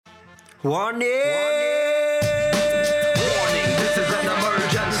Warning! Warning, this is an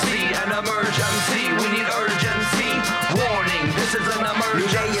emergency, we need urgency. Warning, this is an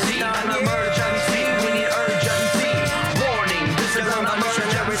emergency, we need urgency. Warning, this is an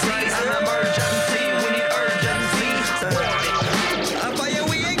emergency, we need urgency. Warning. A fire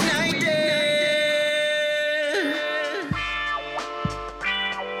we ignited.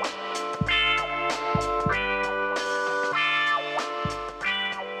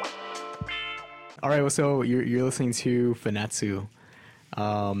 All right, well, so you're listening to Fanatsu.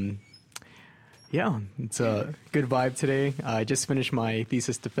 Yeah, it's a good vibe today. I just finished my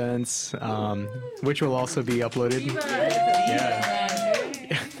thesis defense, which will also be uploaded. Biba.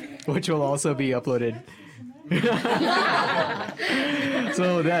 Yeah, which will also be uploaded.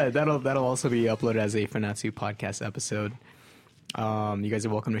 So that'll also be uploaded as a Fanatsu podcast episode. You guys are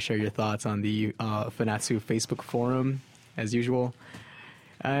welcome to share your thoughts on the Fanatsu Facebook forum as usual,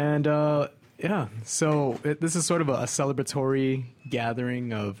 and. Yeah, so this is sort of a celebratory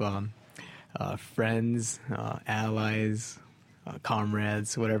gathering of friends, allies,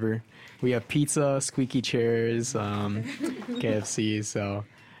 comrades, whatever. We have pizza, squeaky chairs, KFC, so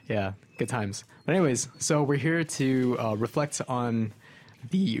yeah, good times. But anyways, so we're here to reflect on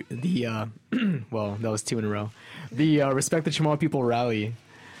the well, that was two in a row, the Respect the Chamorro People rally.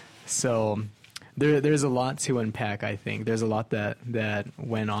 So there's a lot to unpack, I think. There's a lot that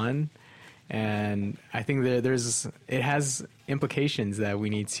went on. And I think it has implications that we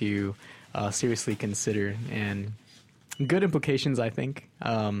need to seriously consider, and good implications, I think.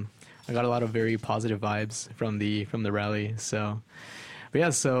 I got a lot of very positive vibes from the rally. So, but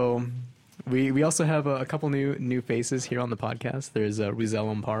yeah, so we also have a couple new faces here on the podcast. There's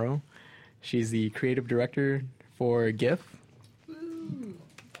Rizel Amparo. She's the creative director for GIF.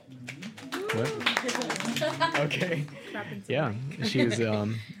 What? Okay. Yeah, she's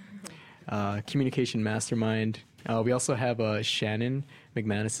communication mastermind. We also have Shannon,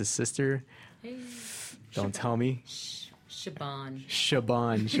 McManus's sister. Hey. Don't tell me. Shaban,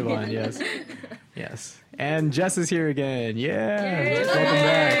 yes. Yes. And Jess is here again. Yeah. Yay.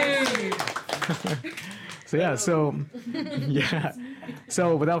 Welcome back.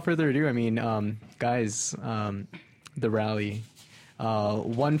 So without further ado, I mean, guys, the rally.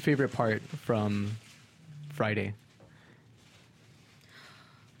 One favorite part from Friday.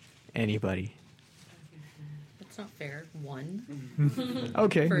 Anybody? That's not fair. One.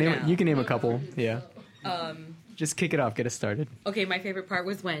 Okay, you can name a couple. Yeah. Just kick it off. Get us started. Okay, my favorite part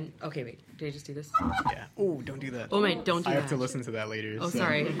was when. Okay, wait. Did I just do this? Yeah. Oh, don't do that. Oh, wait, don't do that. I have to listen to that later. Oh,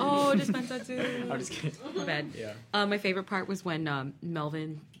 sorry. Oh, Dispensa too. I'm just kidding. My bad. Yeah. My favorite part was when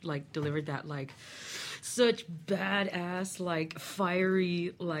Melvin delivered that such badass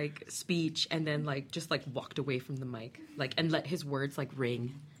fiery speech, and then just walked away from the mic and let his words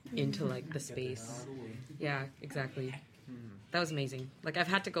ring into the space. Yeah, exactly. That was amazing. I've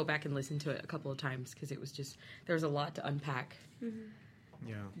had to go back and listen to it a couple of times because it was just there was a lot to unpack.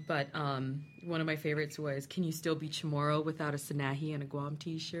 Yeah. But one of my favorites was, "Can you still be Chamorro without a Sanahi and a Guam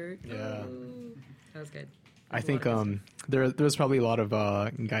T-shirt?" Yeah. That was good. I think there's probably a lot of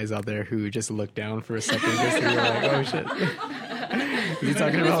guys out there who just look down for a second just to be like, oh shit. Is he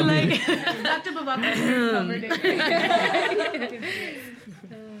talking about me?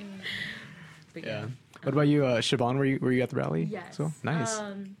 Yeah. What about you, Siobhan? Were you at the rally? Yes. So nice.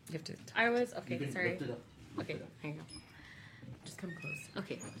 You have to. I was okay. Sorry. Okay, here you go. Just come close.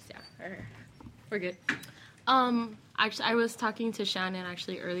 Okay. Yeah. We're good. Actually, I was talking to Shannon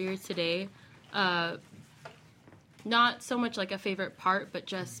earlier today. Not so much a favorite part, but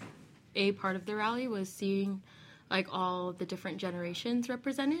just a part of the rally was seeing all the different generations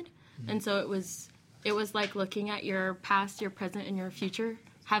represented. And so it was looking at your past, your present, and your future,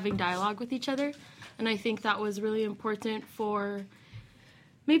 having dialogue with each other. And I think that was really important for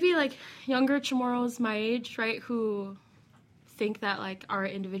maybe younger Chamorros my age, right, who think that our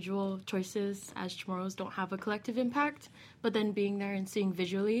individual choices as Chamorros don't have a collective impact, but then being there and seeing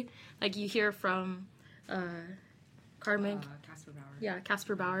visually, you hear from Carmen,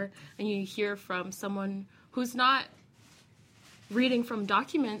 Casper Bauer, and you hear from someone who's not reading from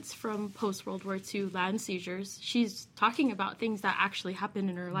documents from post-World War II land seizures. She's talking about things that actually happened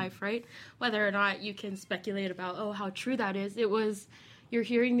in her life, right? Whether or not you can speculate about, how true that is, you're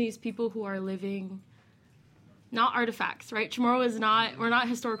hearing these people who are living, not artifacts, right? Chamorro we're not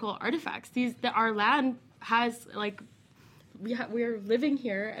historical artifacts. Our land has, we're living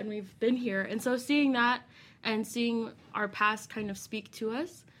here and we've been here. And so seeing that and seeing our past kind of speak to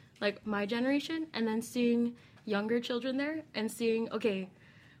us, my generation, and then seeing younger children there and seeing, okay,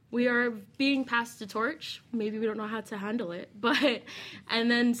 we are being passed the torch. Maybe we don't know how to handle it, and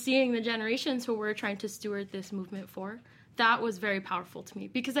then seeing the generations who we're trying to steward this movement for, that was very powerful to me,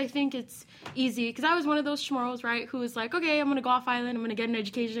 because I think it's easy, because I was one of those Chamorros, right, who was like, okay, I'm going to go off island, I'm going to get an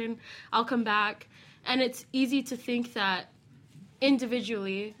education, I'll come back. And it's easy to think that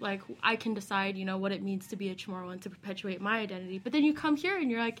individually, like, I can decide, you know, what it means to be a Chamorro and to perpetuate my identity. But then you come here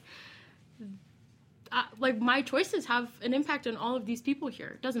and you're like my choices have an impact on all of these people here.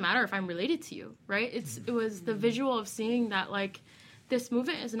 It doesn't matter if I'm related to you, right? It was the visual of seeing that, like, this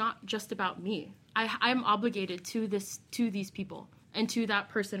movement is not just about me. I'm obligated to these people and to that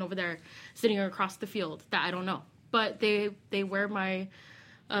person over there sitting across the field that I don't know. But they wear my,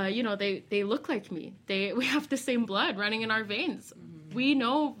 they look like me. We have the same blood running in our veins. We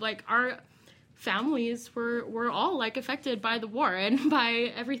know, like, our families were all, like, affected by the war and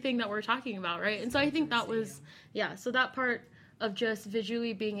by everything that we're talking about, right? And so I think that was, so that part of just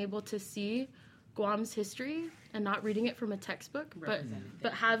visually being able to see Guam's history and not reading it from a textbook, but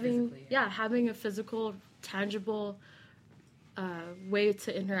having a physical, tangible way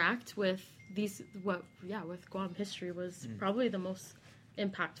to interact with with Guam history was probably the most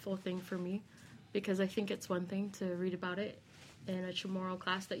impactful thing for me, because I think it's one thing to read about it in a Chamorro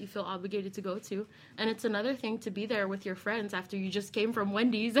class that you feel obligated to go to, and it's another thing to be there with your friends after you just came from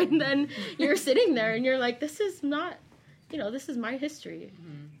Wendy's, and then you're sitting there and you're like, this is not, this is my history.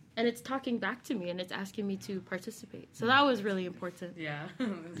 And it's talking back to me, and it's asking me to participate. So that was really important. Yeah.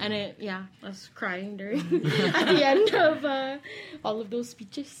 And I was crying at the end of all of those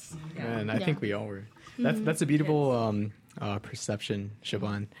speeches. Yeah, and I think we all were. That's a beautiful perception,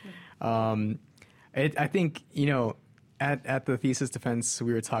 Siobhan. I think, at the thesis defense,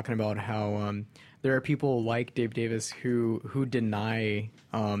 we were talking about how there are people like Dave Davis who deny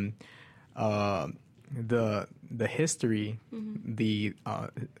the history, the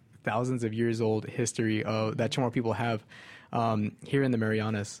thousands of years old history that Chamorro people have here in the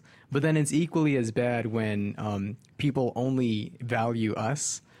Marianas. But then it's equally as bad when people only value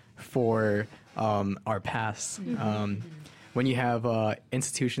us for our past. When you have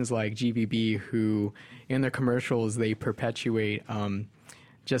institutions like GBB who, in their commercials, they perpetuate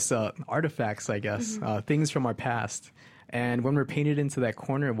just artifacts, I guess, things from our past. And when we're painted into that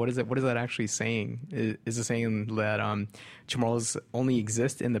corner, what is that actually saying? Is it saying that Chamorros only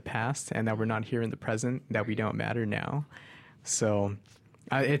exist in the past and that we're not here in the present, that we don't matter now? So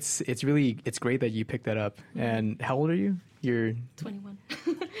it's great that you picked that up. And how old are you? You're 21.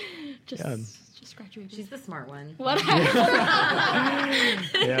 Just graduated. She's the smart one. What? Yeah.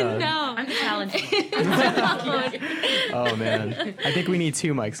 No. I'm the talented. Oh, man. I think we need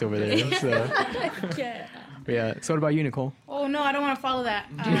 2 mics over there. So. Yeah. Yeah. So what about you, Nicole? Oh no, I don't want to follow that.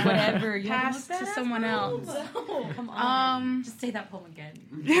 Whatever. You Pass to someone else. Oh, come on. Just say that poem again.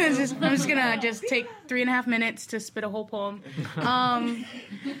 I'm just gonna take 3.5 minutes to spit a whole poem.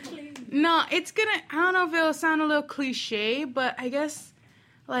 No, it's gonna. I don't know if it'll sound a little cliche, but I guess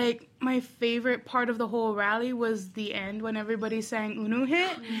like my favorite part of the whole rally was the end when everybody sang Unu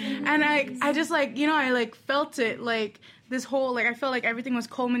hit, and I just I felt it like. This whole, I felt like everything was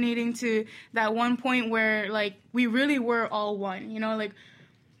culminating to that one point where, we really were all one,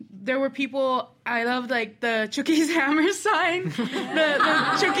 there were people, I loved, the Chuki's Hammer sign, the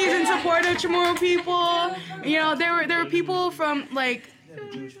Chuki's in support of Chamorro people, there were people from, we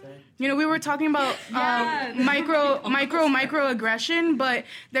were talking about microaggression, but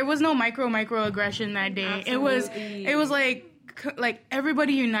there was no microaggression that day. Absolutely. It was like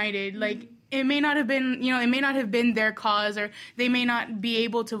everybody united, it may not have been their cause, or they may not be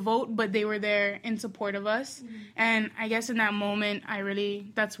able to vote, but they were there in support of us. Mm-hmm. And I guess in that moment,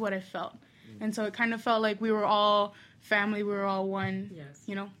 that's what I felt. Mm-hmm. And so it kind of felt like we were all family, we were all one. Yes.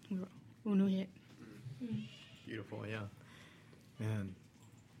 We were Unu hit. Mm-hmm. Beautiful, yeah. Man.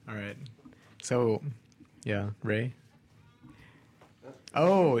 All right. So, yeah, Ray?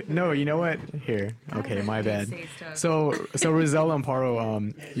 Oh, no, you know what? Here. Okay, my bad. So Rizal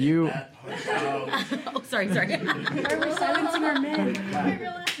Amparo, you... Oh, sorry. Why are we silencing our men? Okay,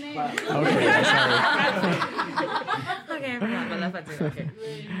 sorry. Okay, I forgot, but laugh at it. Okay.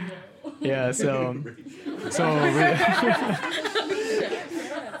 Yeah,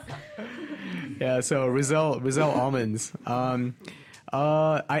 so Rizal Almonds.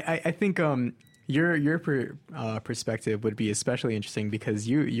 I think your perspective would be especially interesting because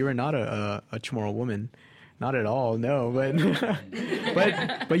you are not a Chamorro woman, not at all. No,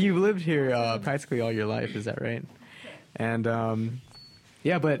 but you've lived here practically all your life. Is that right? And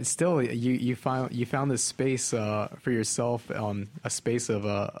but still you found this space for yourself, a space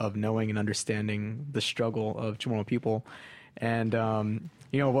of knowing and understanding the struggle of Chamorro people, and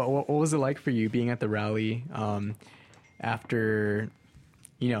what was it like for you being at the rally after,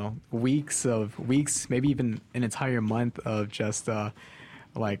 weeks, maybe even an entire month of just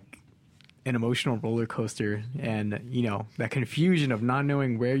like an emotional roller coaster, and that confusion of not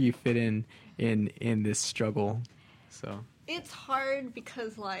knowing where you fit in this struggle. So it's hard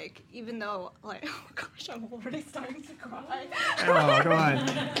because, like, even though, like, oh gosh, I'm already starting to cry. Oh, come on.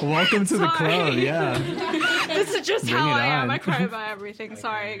 Welcome to the club, yeah. This is just Bring how it I am. on. I cry about everything.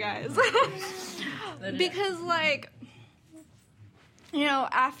 Sorry, guys. Because, like,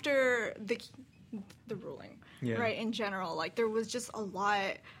 after the ruling, right, in general, like, there was just a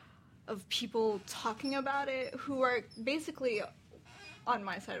lot of people talking about it who are basically on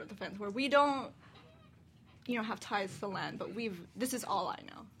my side of the fence, where we don't have ties to the land, but this is all I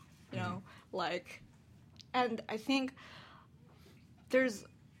know, like, and I think there's,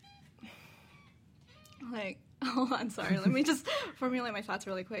 like, hold on, sorry, let me just formulate my thoughts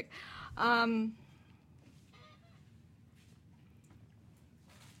really quick.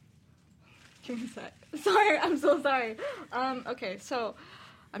 Give me a sec. Sorry, I'm so sorry. Okay, so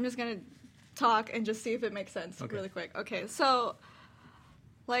I'm just gonna talk and just see if it makes sense really quick. Okay, so,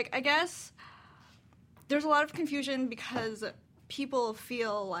 like, I guess there's a lot of confusion because people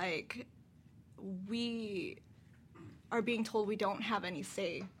feel like we are being told we don't have any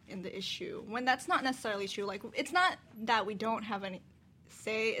say in the issue, when that's not necessarily true. Like, it's not that we don't have any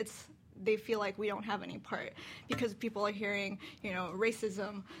say, it's they feel like we don't have any part because people are hearing,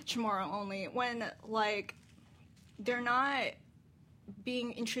 racism, Chamorro only, when, like, they're not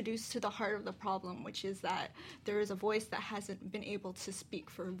being introduced to the heart of the problem, which is that there is a voice that hasn't been able to speak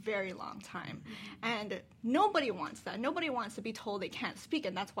for a very long time. And nobody wants that. Nobody wants to be told they can't speak,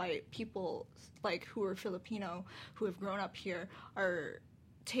 and that's why people, like, who are Filipino, who have grown up here, are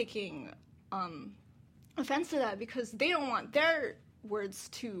taking offense to that, because they don't want their words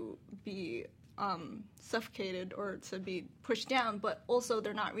to be suffocated or to be pushed down, but also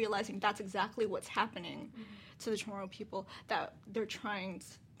they're not realizing that's exactly what's happening to the Chamorro people that we're trying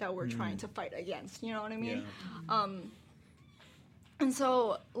to fight against. You know what I mean? Yeah. And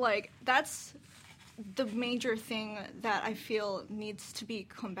so, like, that's the major thing that I feel needs to be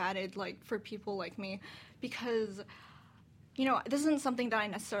combated, like, for people like me, because, this isn't something that I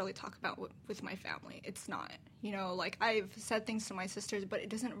necessarily talk about with my family. It's not. Like, I've said things to my sisters, but it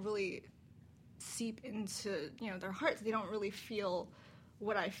doesn't really seep into, their hearts. They don't really feel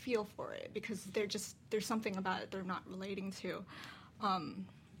what I feel for it, because there's something about it they're not relating to.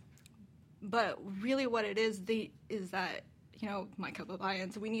 But really what it is that, my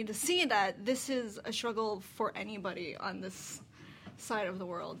Kababayans, we need to see that this is a struggle for anybody on this side of the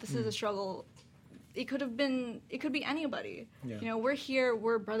world. This is a struggle. It could be anybody. Yeah. We're here,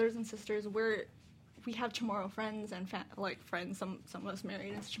 we're brothers and sisters, we have Chamorro friends and friends, some of us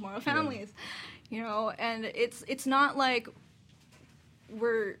married into Chamorro families, and it's not like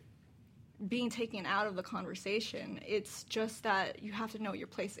we're being taken out of the conversation. It's just that you have to know your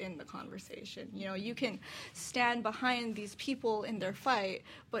place in the conversation. You can stand behind these people in their fight,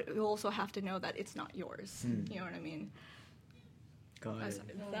 but you also have to know that it's not yours. You know what I mean? Got it. Does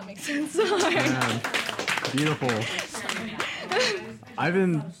that make sense? Beautiful. I've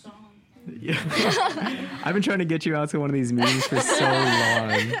been trying to get you out to one of these meetings for so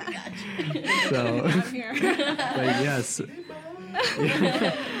long. So, I'm here. Yes.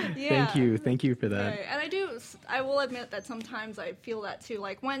 Yeah. Thank you for that. Right. And I will admit that sometimes I feel that too.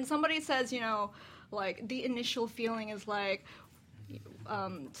 Like, when somebody says, like, the initial feeling is like,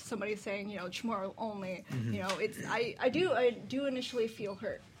 somebody saying, Chamorro only, I do initially feel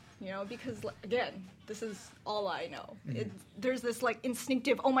hurt, because, again, this is all I know. There's this, like,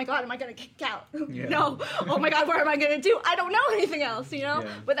 instinctive, oh my God, am I going to get kicked out? Yeah. No. Oh my God, what am I going to do? I don't know anything else, Yeah.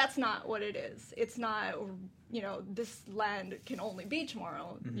 But that's not what it is. It's not, this land can only be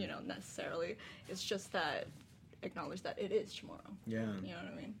Chamorro, necessarily. It's just that, acknowledge that it is Chamorro. Yeah. You know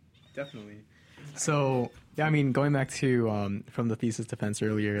what I mean? Definitely. So, yeah, I mean, going back to from the thesis defense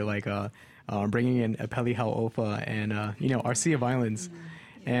earlier, like bringing in Apeli Hau'ofa and, our Sea of Islands.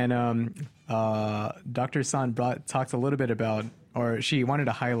 And Dr. San talked a little bit about, or she wanted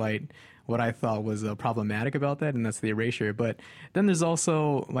to highlight what I thought was problematic about that, and that's the erasure. But then there's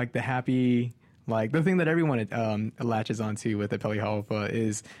also, like, the happy, like, the thing that everyone latches onto with Apeli Hau'ofa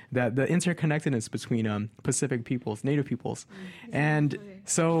is that the interconnectedness between Pacific peoples, Native peoples. And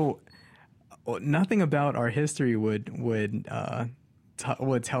so nothing about our history would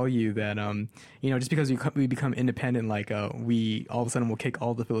tell you that just because we become independent, like we all of a sudden will kick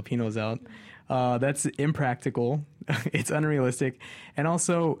all the Filipinos out. that's impractical. It's unrealistic, and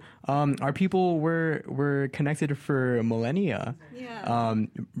also our people were connected for millennia,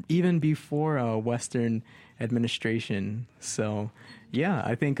 even before Western administration. So, yeah,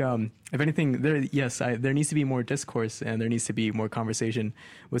 I think if anything, there needs to be more discourse and there needs to be more conversation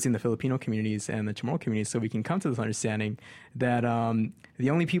within the Filipino communities and the Chamorro communities, so we can come to this understanding that the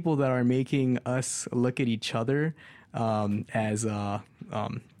only people that are making us look at each other as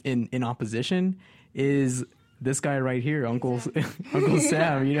in opposition is this guy right here, Uncle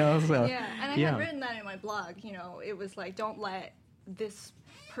Sam. You know, so yeah, and I had written that in my blog. You know, it was like, don't let this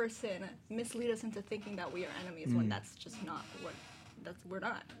person mislead us into thinking that we are enemies when that's just not what we're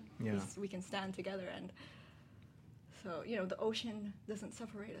not. Yeah. We can stand together, and so, you know, the ocean doesn't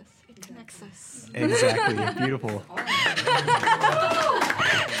separate us; it connects us. Exactly, beautiful.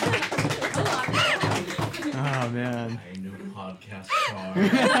 Oh man. A new podcast star. A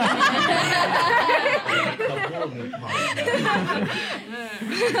couple of new podcasts.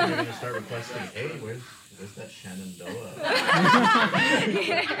 You're gonna start requesting, hey, where's that Shenandoah?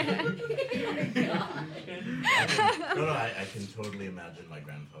 No, I can totally imagine my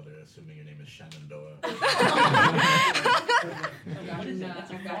grandfather assuming your name is Shenandoah. Jeanette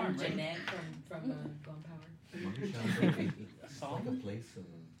from Gone Power. It's like a place in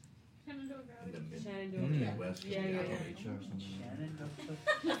the Midwest, Appalachia or something.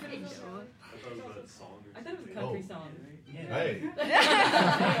 I thought it was a country song. Hey.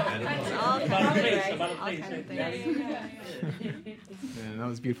 All kinds of things. Man, that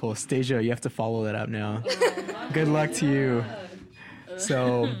was beautiful. Stasia, you have to follow that up now. Good luck to you.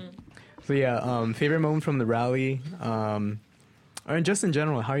 So yeah, favorite moment from the rally, or just in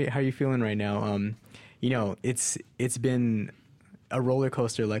general, how are you feeling right now? You know, it's been a roller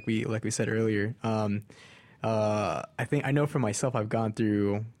coaster, like we said earlier. I know for myself, I've gone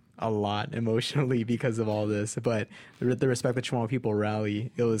through a lot emotionally because of all this, but the Respect the Chamorro People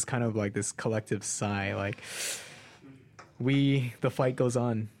rally, it was kind of like this collective sigh, like the fight goes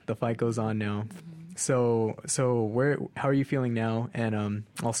on now. So how are you feeling now, and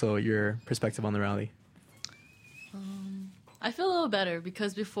also your perspective on the rally? I feel a little better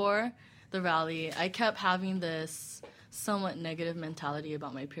because before the rally, I kept having this somewhat negative mentality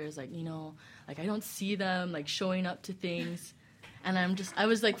about my peers, like, you know, like I don't see them like showing up to things, and I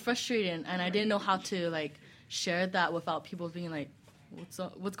was like frustrated, and I didn't know how to like share that without people being like,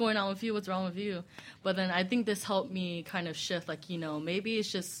 what's going on with you, what's wrong with you. But then I think this helped me kind of shift, like, you know, maybe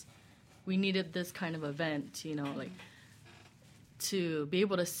it's just we needed this kind of event, you know, like to be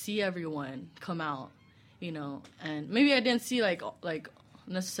able to see everyone come out, you know. And maybe I didn't see like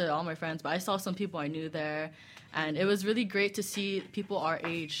necessarily all my friends, but I saw some people I knew there, and it was really great to see people our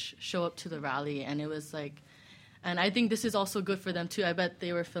age show up to the rally. And it was like, and I think this is also good for them too. I bet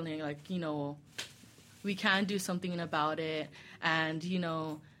they were feeling like, you know, we can do something about it, and, you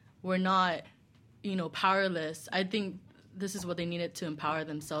know, we're not, you know, powerless. I think this is what they needed to empower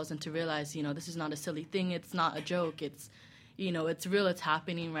themselves and to realize, you know, this is not a silly thing. It's not a joke. It's, you know, it's real. It's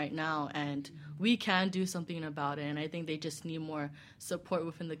happening right now, and we can do something about it. And I think they just need more support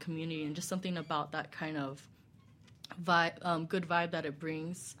within the community, and just something about that kind of vibe, good vibe that it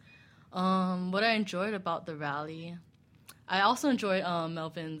brings. What I enjoyed about the rally, I also enjoyed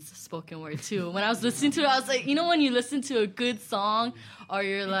Melvin's spoken word too. When I was listening to it, I was like, you know, when you listen to a good song, or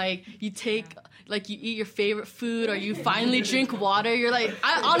you're like, you eat your favorite food, or you finally drink water, you're like,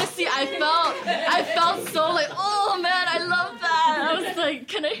 I felt so like, oh man, I love that. I was like,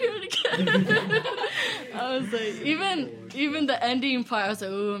 can I hear it again? I was like, even the ending part, I was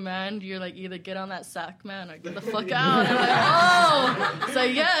like, oh man, you're like, either get on that sack, man, or get the fuck out. And I'm like, oh, it's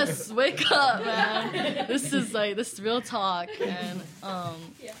like, yes, wake up, man. This is real talk. And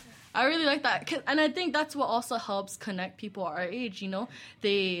I really like that, and I think that's what also helps connect people our age. You know,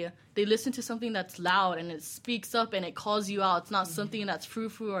 they listen to something that's loud and it speaks up and it calls you out. It's not something that's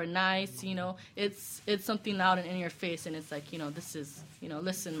frou-frou or nice. You know, it's something loud and in your face, and it's like, you know, this is, you know,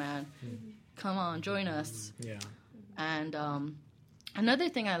 listen, man, come on, join us. Yeah. And another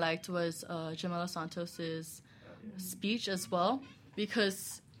thing I liked was Jamela Santos's speech as well,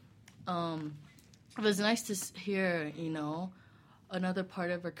 because it was nice to hear, you know, another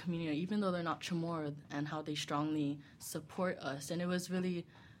part of our community, even though they're not Chamorro, and how they strongly support us. And it was really,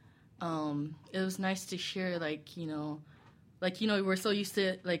 it was nice to hear, like, you know, we're so used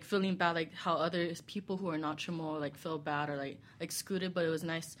to, like, feeling bad, like, how other people who are not Chamorro, like, feel bad or, like, excluded, but it was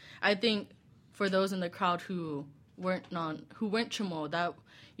nice. I think for those in the crowd who weren't Chamorro, that,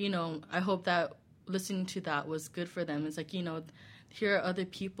 you know, I hope that listening to that was good for them. It's like, you know, here are other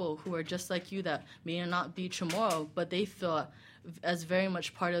people who are just like you that may not be Chamorro, but they feel as very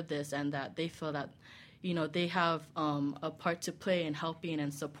much part of this, and that they feel that, you know, they have a part to play in helping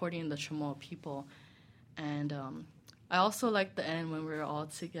and supporting the Chamorro people. And I also liked the end when we were all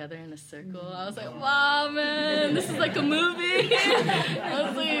together in a circle. I was like, wow, man, this is like a movie. I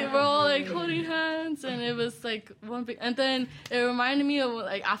was like, we're all like holding hands, and it was like one big. And then it reminded me of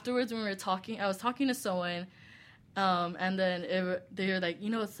like afterwards when we were talking. I was talking to someone, and then they were like, you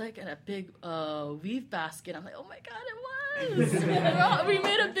know, it's like in a big weave basket. I'm like, oh my god, it was. We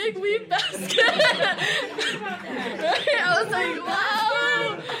made a big weave basket. Right? I was like,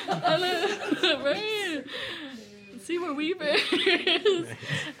 wow. And then, right. See, we're weavers.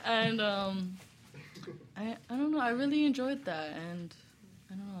 And I don't know, I really enjoyed that, and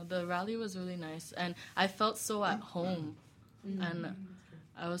I don't know, the rally was really nice, and I felt so at home. And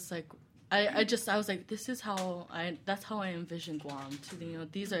I was like, I was like, this is that's how I envision Guam, to, you know,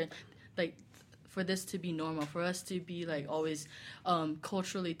 these are like, for this to be normal, for us to be like always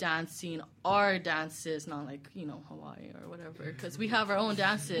culturally dancing our dances, not like, you know, Hawaii or whatever, because we have our own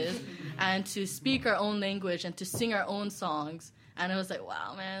dances, and to speak our own language and to sing our own songs. And it was like,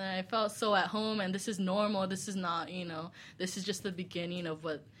 wow, man, I felt so at home, and this is normal. This is not, you know, this is just the beginning of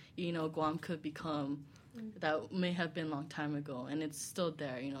what, you know, Guam could become. That may have been a long time ago, and it's still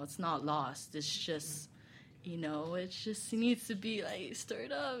there, you know, it's not lost. It's just, you know, it just needs to be like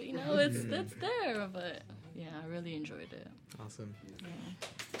stirred up, you know, it's there. But yeah, I really enjoyed it. Awesome.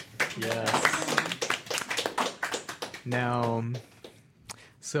 Yeah. Yes. Now,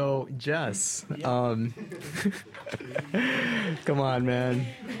 so Jess, come on, man,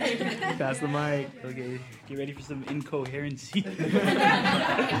 pass the mic. Okay, get ready for some incoherency. Come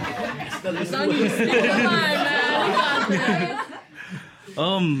on,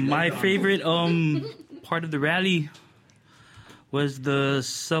 man. My favorite part of the rally was the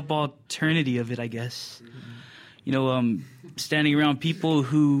subalternity of it, I guess. You know, standing around people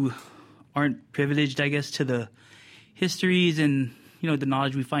who aren't privileged, I guess, to the histories and, you know, the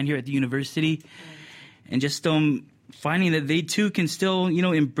knowledge we find here at the university, and just finding that they too can still, you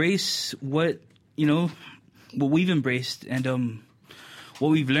know, embrace what, you know, what we've embraced and what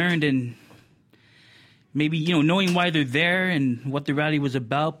we've learned, and maybe, you know, knowing why they're there and what the rally was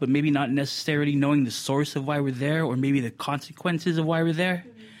about, but maybe not necessarily knowing the source of why we're there, or maybe the consequences of why we're there.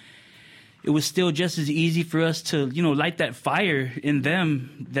 It was still just as easy for us to, you know, light that fire in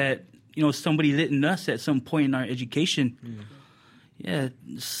them that, you know, somebody lit in us at some point in our education. Yeah,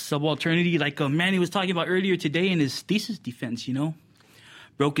 subalternity, like Manny was talking about earlier today in his thesis defense, you know.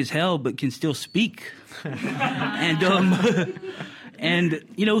 Broke as hell, but can still speak. And,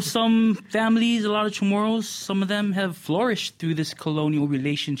 you know, some families, a lot of Chamorros, some of them have flourished through this colonial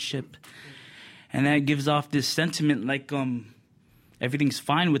relationship. And that gives off this sentiment like everything's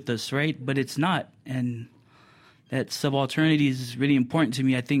fine with us, right? But it's not. And that subalternity is really important to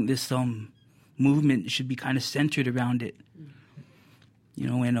me. I think this movement should be kind of centered around it. You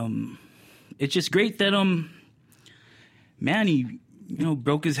know, and it's just great that Manny, you know,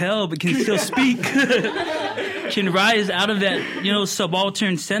 broke as hell but can still speak. Can rise out of that, you know,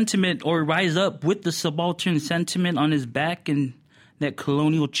 subaltern sentiment, or rise up with the subaltern sentiment on his back and that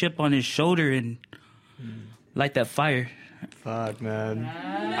colonial chip on his shoulder and light that fire. Fuck, man.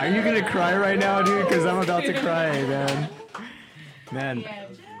 Are you gonna cry right now, dude? Because I'm about to cry, man. Man,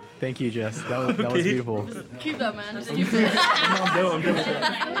 thank you, Jess. That was beautiful. Keep that, man. Just keep it.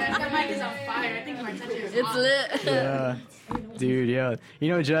 That mic is on fire. I think my touch is It's lit. Yeah, dude. Yeah, you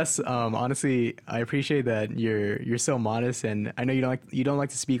know, Jess. Honestly, I appreciate that you're so modest, and I know you don't like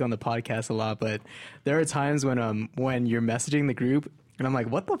to speak on the podcast a lot, but there are times when you're messaging the group, and I'm like,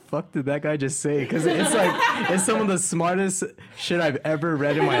 what the fuck did that guy just say? Because it's like it's some of the smartest shit I've ever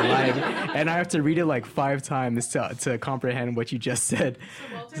read in my life, and I have to read it like 5 times to comprehend what you just said.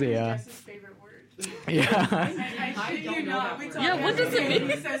 So yeah. Yeah. I shit you not. We talked Yeah, what does it mean?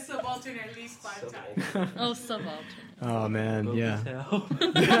 He says subaltern at least 5 times. Oh, subaltern. Oh man, yeah.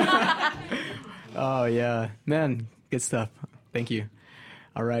 Oh yeah, man, good stuff. Thank you.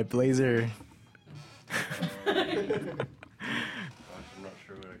 All right, Blazer. I'm not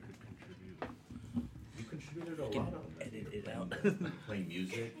sure what I could contribute. You contributed a lot. Edit it out. Play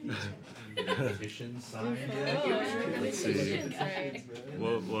music. Petition sign. Let's see.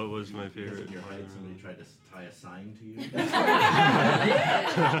 What was my favorite? In your height, somebody tried to tie a sign to you.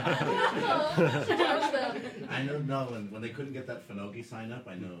 I know. No, when they couldn't get that Finogi sign up,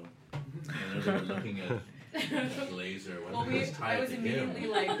 I know they were looking at That laser, Well, when it was I tied was to immediately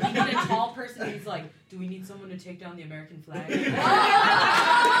him. like, we need a tall person. And he's like, do we need someone to take down the American flag? And I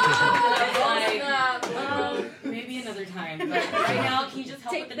was like, maybe another time. But right now, can you just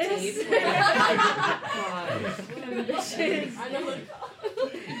help with the tape? I know.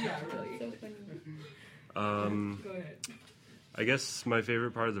 Yeah, really. So funny. Go ahead. I guess my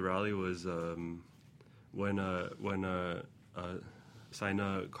favorite part of the rally was when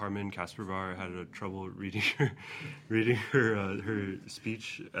Saina Carmen Kasperbar had trouble reading her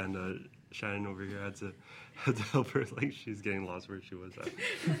speech, and Shannon over here had to help her, like she's getting lost where she was at.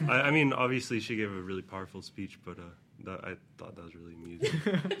 I mean, obviously she gave a really powerful speech, but I thought that was really amusing.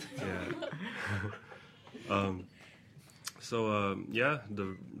 Yeah.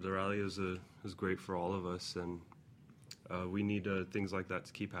 The rally was great for all of us, and we need things like that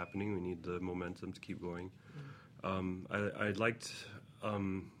to keep happening. We need the momentum to keep going. I liked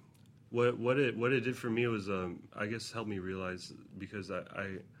what it did for me was I guess helped me realize, because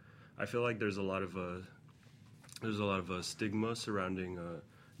I feel like there's a lot of stigma surrounding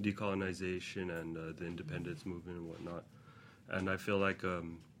decolonization and the independence movement and whatnot, and I feel like a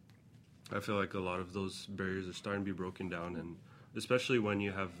lot of those barriers are starting to be broken down, and especially when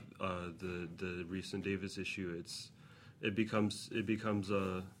you have the recent Davis issue, it becomes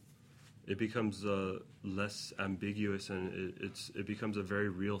less ambiguous, and it becomes a very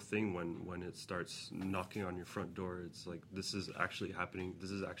real thing when it starts knocking on your front door. It's like, this is actually happening.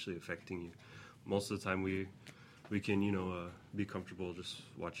 This is actually affecting you. Most of the time we can be comfortable just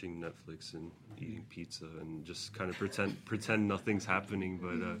watching Netflix and eating pizza and just kind of pretend nothing's happening,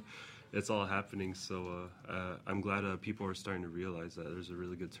 but it's all happening. So I'm glad people are starting to realize that there's a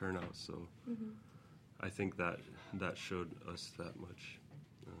really good turnout. So I think that showed us that much.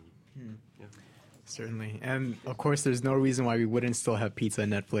 Yeah. Certainly. And of course, there's no reason why we wouldn't still have pizza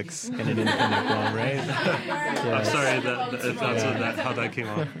and Netflix in an independent Guam, right? Yeah. I'm sorry that's how that came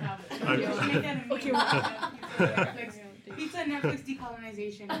out. Pizza, Netflix,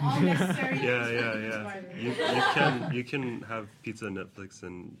 decolonization, all necessary. Yeah. You can have pizza and Netflix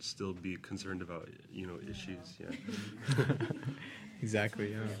and still be concerned about issues. Yeah.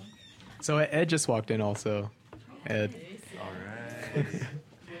 Exactly. Yeah. So Ed just walked in also. Ed. All right.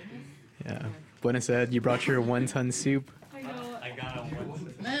 Yeah. Buenos Ed, you brought your 1-ton soup. I know. I got a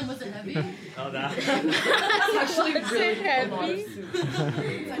one. Man, was it heavy? Oh, that. It's actually really heavy.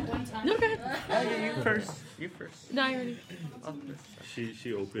 No, go ahead. Oh, yeah, you first. No, I already. Oh,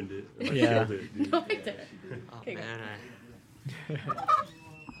 She opened it. Yeah. No, I didn't. oh Okay, man,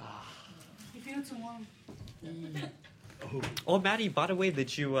 You feel too warm. Oh, Manny, by the way,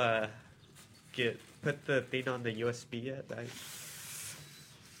 did you put the thing on the USB yet?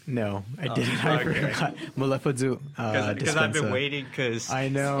 No, I didn't. I okay. forgot. Malefizu Because I've been Dispensa. waiting. Because I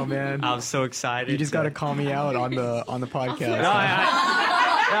know, man. I'm so excited. You just got to call me out on the podcast.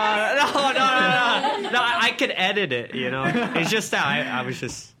 No, I could edit it. It's just that I was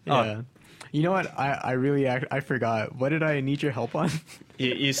just. Yeah. You know what? I forgot. What did I need your help on?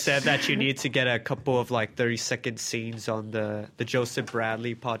 You said that you need to get a couple of 30-second scenes on the Joseph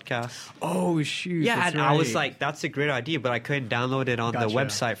Bradley podcast. Oh shoot! Yeah, that's and right. I was like, that's a great idea, but I couldn't download it on the Gotcha.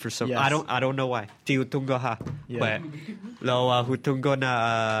 website for some. Yes. I don't know why. Tiutungo ha. Yeah. But lo hutungo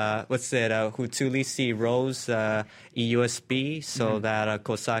na what's it? Hutuli si Rose USB so that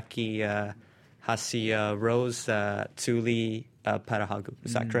Kosaki hasi Rose Tuli Parahagu.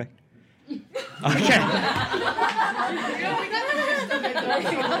 Is that correct? Okay.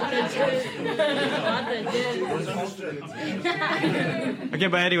 Okay,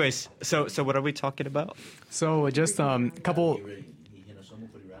 but anyways, so what are we talking about? So just couple.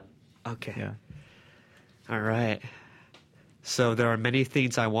 Okay. Yeah. All right. So there are many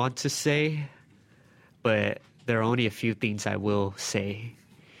things I want to say, but there are only a few things I will say.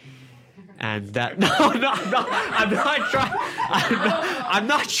 And that I'm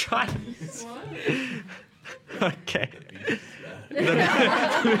not trying. Okay.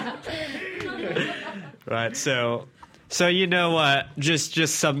 Right. So you know what? Just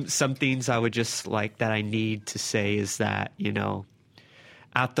some things I would just like that I need to say is that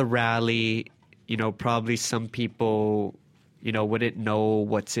at the rally, probably some people wouldn't know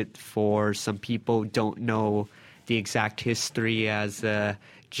what's it for. Some people don't know the exact history, as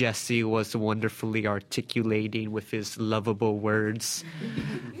Jesse was wonderfully articulating with his lovable words.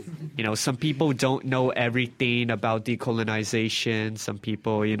 Some people don't know everything about decolonization. Some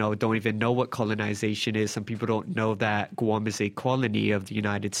people, don't even know what colonization is. Some people don't know that Guam is a colony of the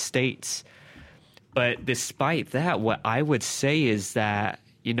United States. But despite that, what I would say is that,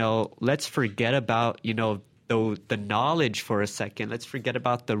 let's forget about, the knowledge for a second. Let's forget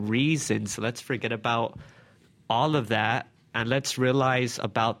about the reasons. Let's forget about all of that, and let's realize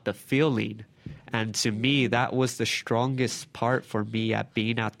about the feeling. And to me, that was the strongest part for me at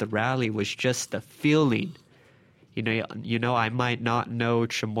being at the rally, was just the feeling. You know, I might not know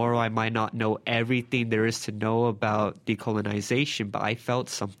Chamorro, I might not know everything there is to know about decolonization, but I felt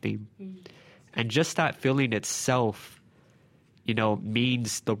something. And just that feeling itself, you know,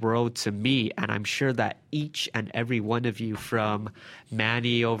 means the world to me. And I'm sure that each and every one of you, from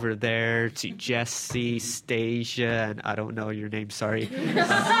Manny over there to Jesse, Stasia, and I don't know your name, sorry,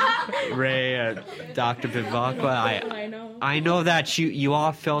 Ray, Dr. Bivakwa, I know that you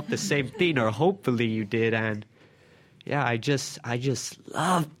all felt the same thing, or hopefully you did. And yeah, I just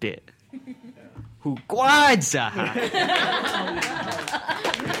loved it. Hugwadza!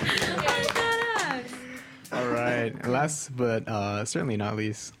 All right. And last but certainly not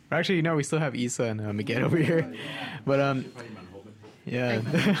least, or actually, you know, we still have Isa and Miguel over here. But yeah.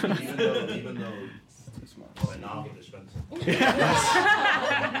 Even though but now with Dispensa.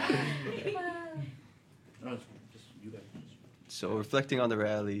 No, it's just you guys. So reflecting on the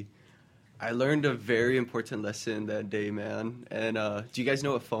rally, I learned a very important lesson that day, man. And do you guys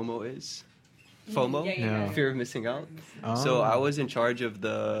know what FOMO is? FOMO? Yeah. Fear of missing out. Oh. So I was in charge of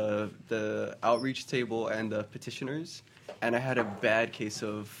the outreach table and the petitioners, and I had a bad case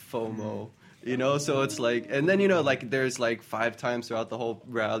of FOMO. You know, so it's like, and then, you know, like there's like 5 times throughout the whole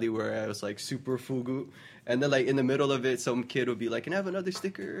rally where I was like super fugu. And then like in the middle of it, some kid would be like, "Can I have another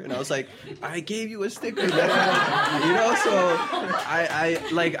sticker?" And I was like, "I gave you a sticker, man." You know, so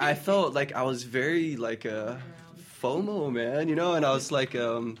I felt like I was very like FOMO, man, you know, and I was like,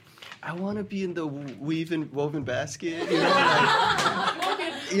 I want to be in the woven basket, you know,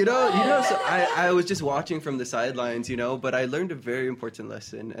 like, you know, so I was just watching from the sidelines, you know, but I learned a very important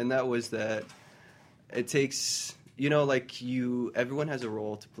lesson, and that was that it takes, you know, like everyone has a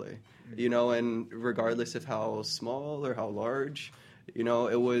role to play, you know, and regardless of how small or how large, you know,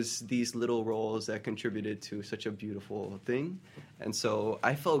 it was these little roles that contributed to such a beautiful thing. And so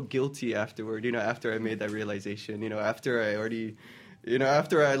I felt guilty afterward, you know, after I made that realization, you know, after I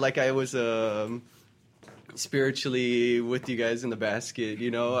was spiritually with you guys in the basket,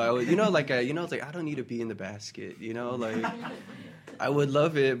 you know, I was like, I don't need to be in the basket, you know, like, I would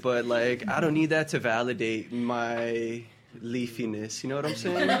love it, but like, I don't need that to validate my leafiness, you know what I'm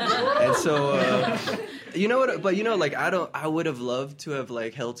saying? And so, you know what, but you know, like, I would have loved to have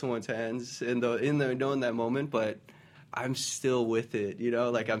like held someone's hands in that moment, but I'm still with it, you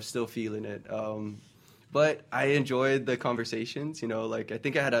know, like I'm still feeling it. But I enjoyed the conversations, you know, like I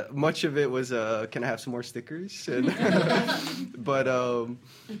think I had much of it was, can I have some more stickers? And but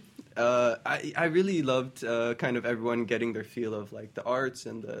I really loved kind of everyone getting their feel of like the arts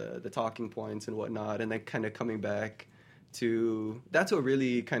and the talking points and whatnot, and then kind of coming back to, that's what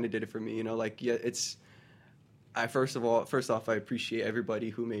really kind of did it for me, you know, like, yeah, first off, I appreciate everybody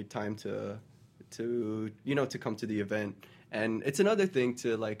who made time to you know, to come to the event. And it's another thing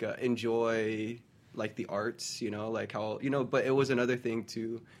to like enjoy like the arts, you know, like how, you know, but it was another thing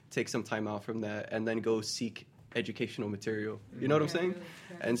to take some time out from that and then go seek educational material, you know what I'm saying?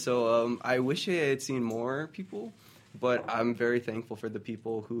 And so I wish I had seen more people, but I'm very thankful for the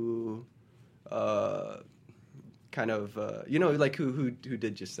people who kind of you know, like who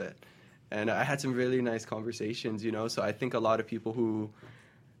did just that. And I had some really nice conversations, you know, so I think a lot of people who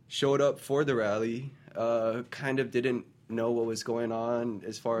showed up for the rally kind of didn't know what was going on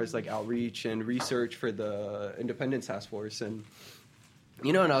as far as like outreach and research for the Independence Task Force. And,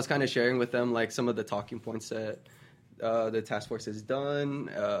 you know, and I was kind of sharing with them like some of the talking points that the task force has done.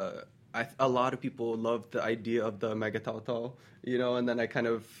 A lot of people loved the idea of the mega tautau, you know, and then I kind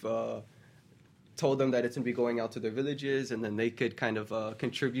of told them that it's going to be going out to their villages, and then they could kind of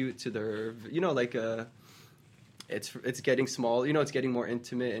contribute to their, you know, like it's getting small, you know, it's getting more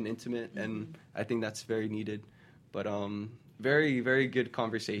intimate, and I think that's very needed. But very, very good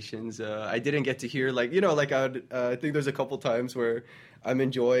conversations. I didn't get to hear, like, you know, like I think there's a couple times where I'm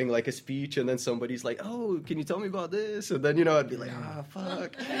enjoying like a speech, and then somebody's like, "Oh, can you tell me about this?" And then, you know, I'd be like,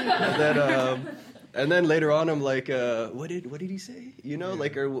 fuck. And then later on, I'm like, what did he say? You know,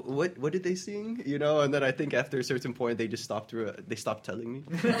 like, or what did they sing? You know, and then I think after a certain point, they just stopped telling me.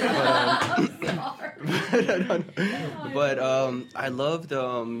 But I loved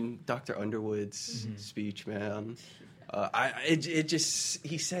Dr. Underwood's speech, man.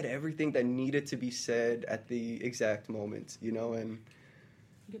 He said everything that needed to be said at the exact moment, you know,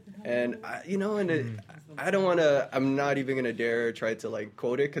 I don't want to, I'm not even going to dare try to like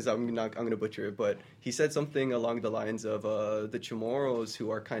quote it because I'm going to butcher it, but he said something along the lines of the Chamorros who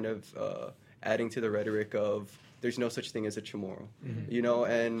are kind of adding to the rhetoric of there's no such thing as a Chamorro, you know,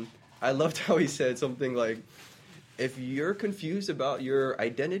 and I loved how he said something like, if you're confused about your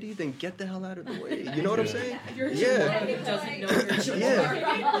identity, then get the hell out of the way. You know what I'm saying? Yeah. Doesn't know your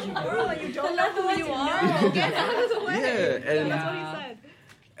Yeah. You don't know who you are. Get out of the way. Yeah, and That's what he said.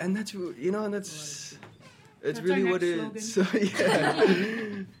 and that's and that's That's really our what next it. So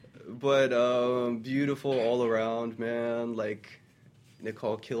yeah, but beautiful all around, man. Like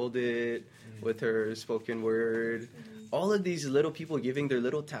Nicole killed it with her spoken word. All of these little people giving their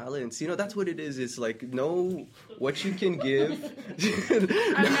little talents. That's what it is. It's like, know what you can give.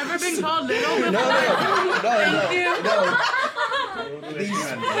 I've never been called little before. No.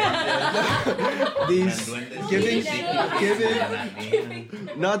 These giving,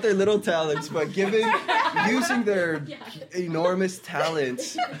 not their little talents, but using their enormous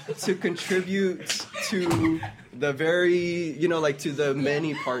talents to contribute to the very, to the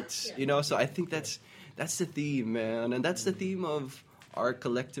many parts, So I think that's the theme, man, and that's the theme of our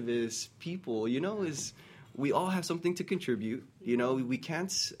collectivist people, is we all have something to contribute. We can't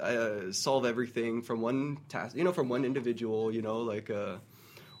solve everything from one task, from one individual,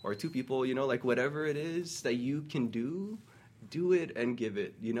 or two people, like whatever it is that you can do it and give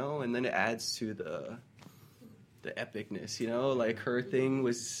it, and then it adds to the epicness, like her thing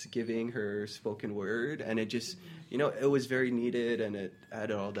was giving her spoken word, and it just, it was very needed, and it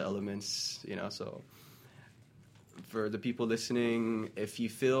added all the elements, so for the people listening, if you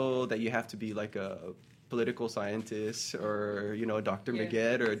feel that you have to be like a political scientist or, Dr.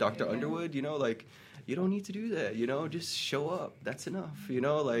 Maggette or Dr. Underwood, like, you don't need to do that, just show up. That's enough,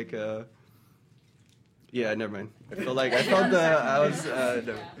 yeah, never mind. I felt I think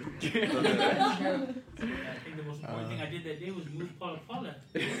the most important thing I did that day was move Paula Paula.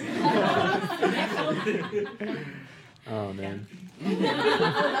 Oh man.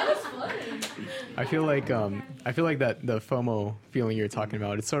 I feel like that the FOMO feeling you're talking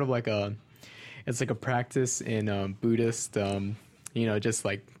about, it's sort of like a practice in Buddhist, just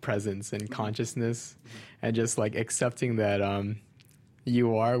like presence and consciousness, and just like accepting that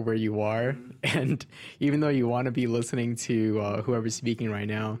you are where you are, and even though you want to be listening to whoever's speaking right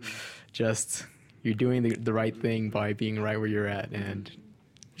now, just you're doing the right thing by being right where you're at, and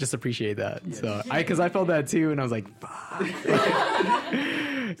just appreciate that. Yes. So because I felt that too, and I was like, fuck.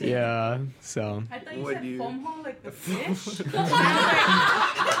 Yeah. So. I thought you said foam hole like the fish.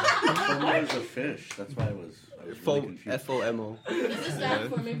 FOMO is a fish. That's why I was really confused. FOMO. Is this that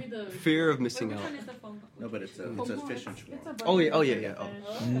for maybe the fear of missing out. No, but it's a fish and chihuahua. Oh yeah. Oh.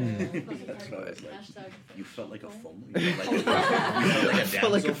 That's what I was like. You felt like a FOMO. You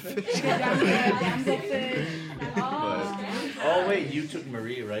felt like a fish. Oh wait, you took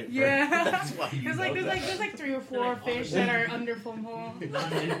Marie, right? Yeah. That's why you there's like 3 or 4 fish that are under foam hole.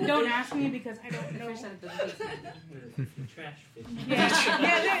 Don't ask me because I don't know. Trash fish.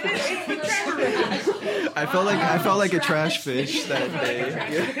 Yeah, it's the trash fish. I felt like a trash fish that day.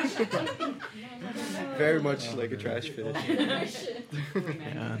 Yeah. Very much like a trash fish.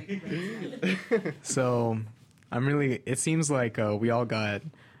 Yeah. So, it seems like we all got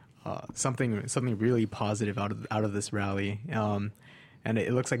something really positive out of this rally, and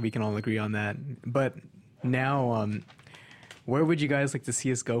it looks like we can all agree on that. But now, where would you guys like to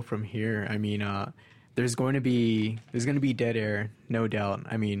see us go from here? I mean, there's going to be dead air, no doubt.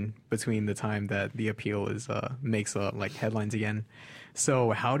 I mean, between the time that the appeal makes like headlines again.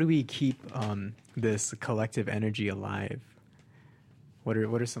 So how do we keep this collective energy alive? What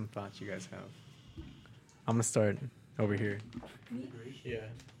are some thoughts you guys have? I'm gonna start over here. Me? Yeah.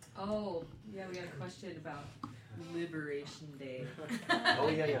 Oh, yeah, we got a question about Liberation Day. Oh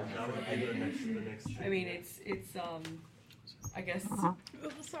yeah. I mean, it's I guess. Oh,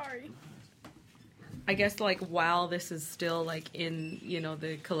 sorry. I guess like while this is still like in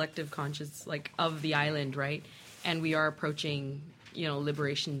the collective conscious like of the island, right? And we are approaching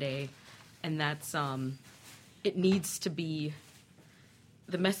Liberation Day, and that's it needs to be.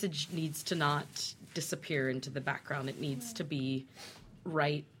 The message needs to not disappear into the background. It needs to be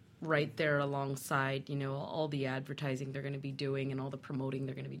right there alongside, all the advertising they're going to be doing and all the promoting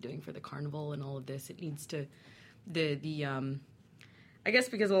they're going to be doing for the carnival and all of this. It needs to, I guess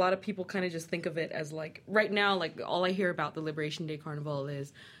because a lot of people kind of just think of it as like, right now, like all I hear about the Liberation Day Carnival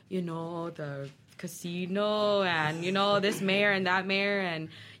is, the casino and, this mayor and that mayor and,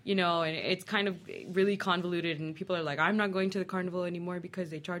 and it's kind of really convoluted and people are like, I'm not going to the carnival anymore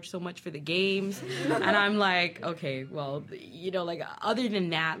because they charge so much for the games. And I'm like, okay, well, like other than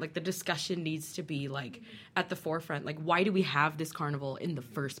that, like the discussion needs to be like at the forefront. Like, why do we have this carnival in the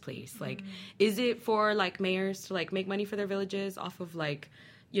first place? Like, is it for like mayors to like make money for their villages off of like,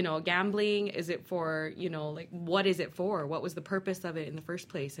 gambling? Is it for, like, what is it for? What was the purpose of it in the first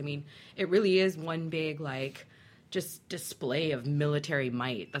place? I mean, it really is one big, like, just display of military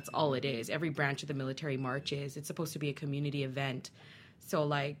might. That's all it is. Every branch of the military marches. It's supposed to be a community event. So,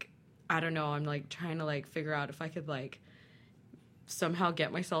 like, I don't know. I'm, like, trying to, like, figure out if I could, like, somehow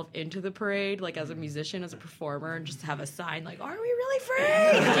get myself into the parade, like, as a musician, as a performer, and just have a sign, like, are we really free?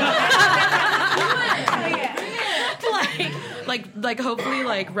 like, hopefully,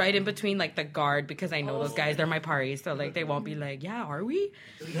 like, right in between, like, the guard, because I know those guys, they're my parties, so, like, they won't be like, yeah, are we?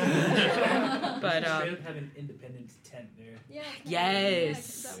 But, Straight up have an independence tent there. Yeah. yes.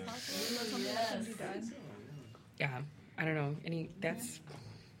 Is that possible? Is that something that can be done? Yeah, I don't know. That's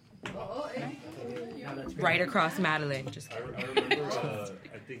No, that's great. right across Madeline. Just I remember.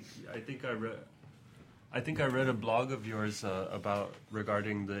 I think I read a blog of yours about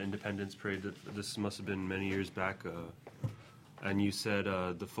regarding the Independence Parade. This must have been many years back, and you said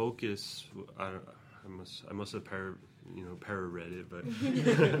the focus. I must have para-read it, but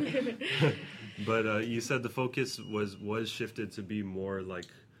but you said the focus was shifted to be more like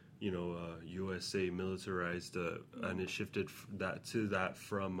USA militarized, and it shifted that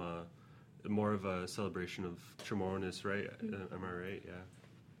from more of a celebration of Chamorros, right? Am I right? Yeah.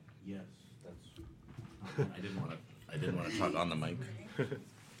 Yes, that's. I didn't want to talk on the mic,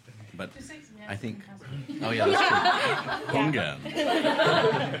 but I think. Oh yeah, that's true. Hungan.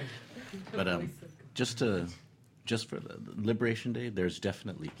 But just for the Liberation Day, there's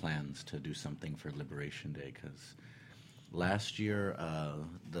definitely plans to do something for Liberation Day, because last year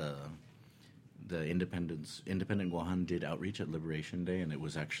the Independent Guahan did outreach at Liberation Day, and it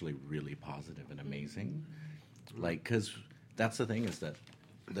was actually really positive and amazing. Like, because that's the thing, is that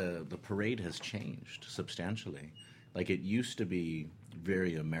the parade has changed substantially. Like, it used to be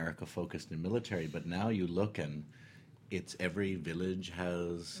very America focused and military, but now you look and it's every village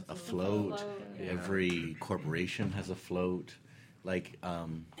has a float, every corporation has a float. Like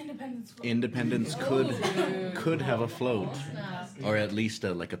Independence could have a float, or at least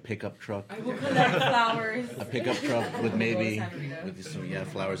a pickup truck. I will collect flowers. A pickup truck with maybe some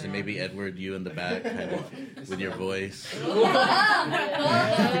flowers, and maybe Edward, you in the back, kind of with your voice.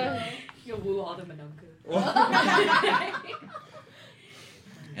 You'll woo all the Manunku.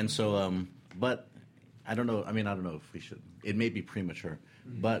 And so, but I don't know. I mean, I don't know if we should. It may be premature,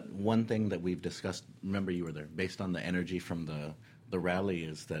 but one thing that we've discussed. Remember, you were there. Based on the energy from the rally,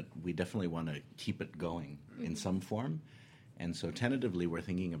 is that we definitely want to keep it going in some form, and so tentatively we're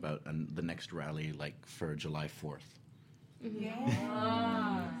thinking about the next rally, like for July 4th.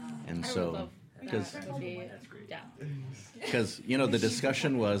 Yeah. And so, because the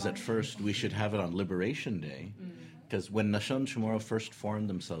discussion was at first we should have it on Liberation Day, because when Nation Chamorro first formed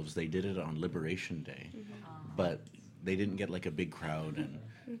themselves, they did it on Liberation Day, but they didn't get like a big crowd,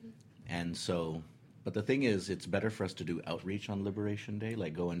 and so. But the thing is, it's better for us to do outreach on Liberation Day,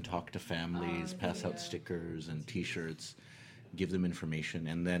 like go and talk to families, pass out stickers and T-shirts, give them information,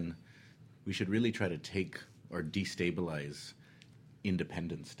 and then we should really try to take or destabilize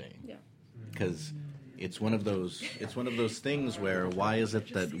Independence Day. Yeah. Because it's one of those things where why is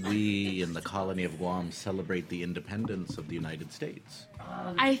it that we in the colony of Guam celebrate the independence of the United States?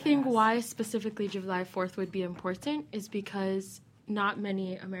 I think why specifically July 4th would be important is because not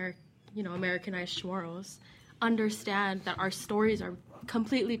many Americanized Chamorros understand that our stories are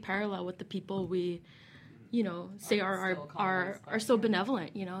completely parallel with the people we, say are so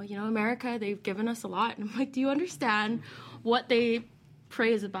benevolent. America, they've given us a lot, and I'm like, do you understand what they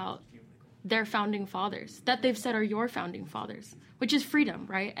praise about their founding fathers, that they've said are your founding fathers, which is freedom,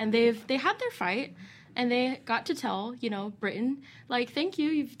 right? And they had their fight, and they got to tell, Britain, like, thank you,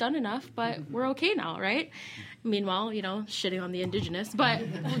 you've done enough, but we're okay now, right? Meanwhile, shitting on the indigenous, but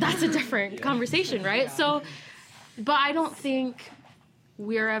that's a different conversation, right? So, but I don't think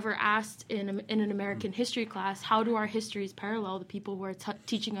we're ever asked in an American history class, how do our histories parallel the people who are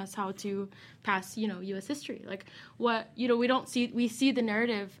teaching us how to pass, U.S. history? Like, what, we see the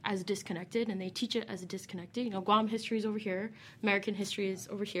narrative as disconnected, and they teach it as disconnected. Guam history is over here, American history is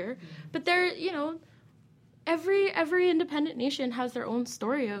over here, but they're, Every independent nation has their own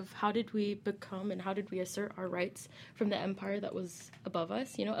story of how did we become and how did we assert our rights from the empire that was above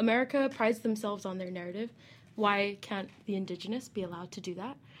us. America prides themselves on their narrative. Why can't the indigenous be allowed to do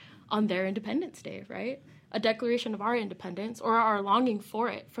that on their Independence Day, right? A declaration of our independence or our longing for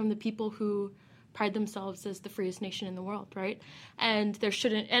it from the people who pride themselves as the freest nation in the world, right? And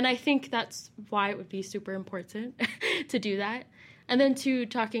I think that's why it would be super important to do that. And then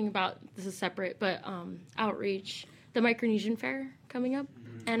talking about, this is separate, but outreach, the Micronesian Fair coming up,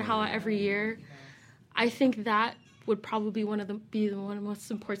 and how every year, I think that would probably be one of the most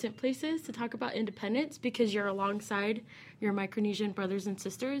important places to talk about independence, because you're alongside your Micronesian brothers and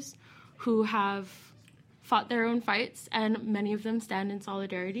sisters who have fought their own fights, and many of them stand in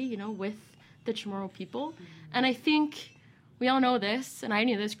solidarity, you know, with the Chamorro people. And I think we all know this, and I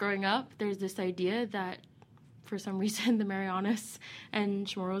knew this growing up. There's this idea that for some reason the Marianas and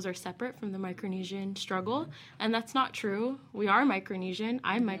Chamorros are separate from the Micronesian struggle, and that's not true. We are Micronesian.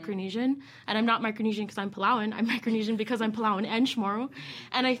 I'm Micronesian, and I'm not Micronesian because I'm Palauan. I'm Micronesian because I'm Palauan and Chamorro.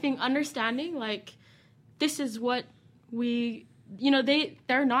 And I think understanding, like, this is what we, you know,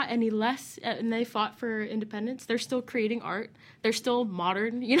 they're not any less, and they fought for independence. They're still creating art. They're still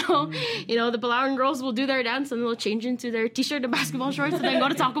modern, you know. You know, the Palauan girls will do their dance and they'll change into their t-shirt and basketball shorts and then go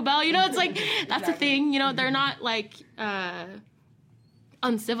to Taco Bell. You know, it's like, that's a thing. You know, they're not like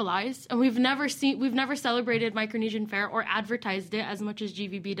uncivilized. And we've never celebrated Micronesian Fair or advertised it as much as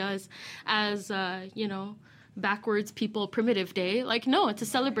GVB does as, you know, backwards people primitive day. Like, no, it's a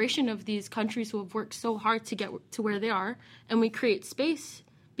celebration of these countries who have worked so hard to get to where they are, and we create space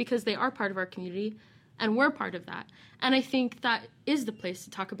because they are part of our community and we're part of that. And I think that is the place to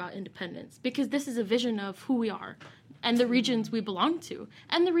talk about independence, because this is a vision of who we are and the regions we belong to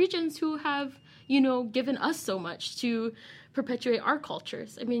and the regions who have, you know, given us so much to perpetuate our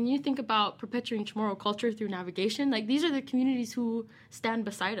cultures. I mean, you think about perpetuating Chamorro culture through navigation, like, these are the communities who stand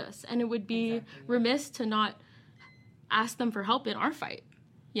beside us, and it would be remiss to not ask them for help in our fight,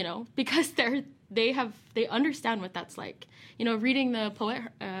 you know, because they understand what that's like. You know, reading the poet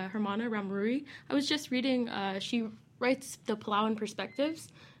Hermana Ramaruri, I was just reading, she writes the Palauan perspectives,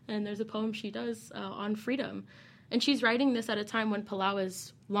 and there's a poem she does on freedom. And she's writing this at a time when Palau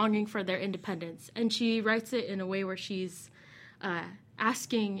is longing for their independence. And she writes it in a way where she's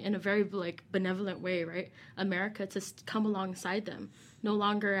asking, in a very, like, benevolent way, right, America to come alongside them, no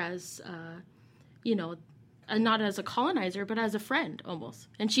longer as, you know, not as a colonizer, but as a friend, almost.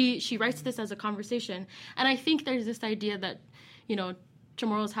 And she writes this as a conversation. And I think there's this idea that, you know,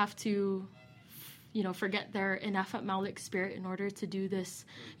 Chamorros have to, you know, forget their Inafat Malik spirit in order to do this,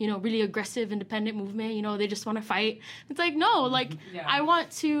 you know, really aggressive independent movement. You know, they just want to fight. It's like, no, like, I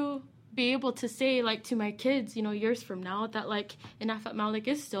want to be able to say, like, to my kids, you know, years from now, that, like, Inafat Malik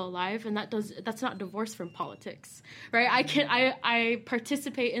is still alive, and that's not divorced from politics, right? I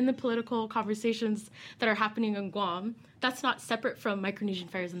participate in the political conversations that are happening in Guam. That's not separate from Micronesian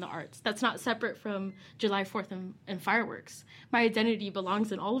fairs and the arts. That's not separate from July 4th and fireworks. My identity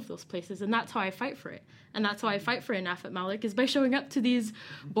belongs in all of those places, and that's how I fight for it. And that's how I fight for Inafat Malik, is by showing up to these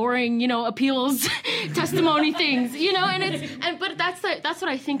boring, you know, appeals, testimony things, you know. But that's what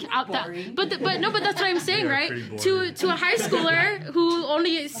I think out that. But that's what I'm saying, right? To a high schooler who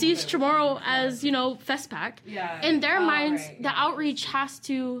only sees Chamorro as, you know, FESPAC, in their minds, the outreach has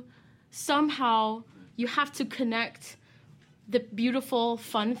to somehow, you have to connect the beautiful,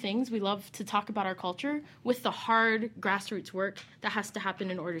 fun things we love to talk about our culture with the hard grassroots work that has to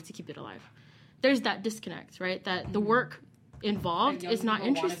happen in order to keep it alive. There's that disconnect, right? That the work involved is not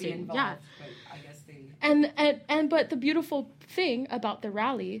interesting. Yeah. But the beautiful thing about the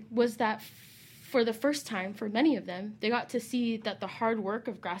rally was that for the first time, for many of them, they got to see that the hard work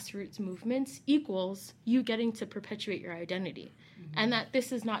of grassroots movements equals you getting to perpetuate your identity. And that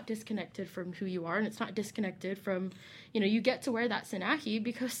this is not disconnected from who you are, and it's not disconnected from, you know, you get to wear that sinahi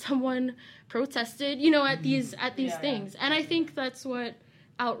because someone protested, you know, at these things. And I think that's what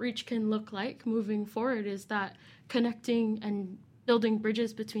outreach can look like moving forward, is that connecting and building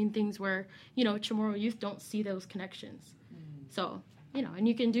bridges between things where, you know, Chamorro youth don't see those connections. So, you know, and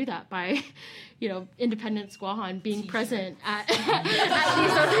you can do that by, you know, Independence Guahan being present at these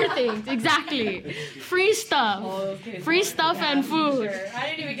other things. Exactly. Free stuff. Free stuff and food. I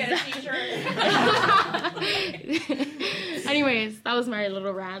didn't even get a t-shirt. Anyways, that was my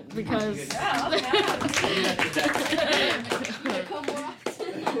little rant because...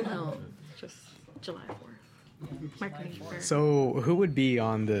 No, just July 4th. So who would be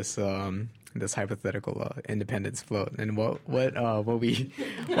on this this hypothetical independence float, and what would our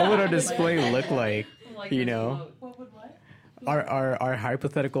display look like? You know, our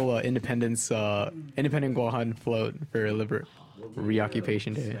hypothetical independent Guahan float for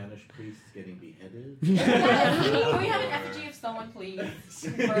reoccupation day. Spanish priests getting beheaded. Can we have an effigy of someone, please?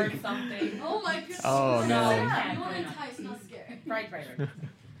 Or something. Oh my goodness. Oh no. You want to entice, not scare. Right.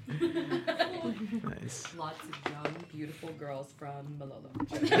 Nice. Lots of young, beautiful girls from Malolo.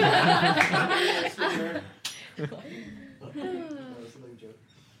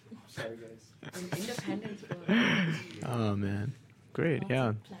 Sorry, guys. Independence. Oh man, great.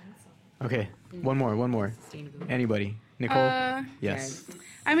 Yeah. Okay, one more. Anybody? Nicole? Yes.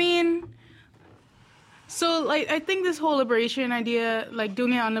 I mean, so, like, I think this whole liberation idea, like,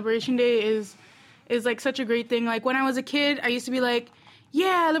 doing it on Liberation Day is like such a great thing. Like, when I was a kid, I used to be like,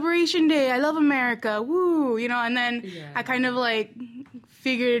 yeah, Liberation Day, I love America, woo, you know, and then I kind of like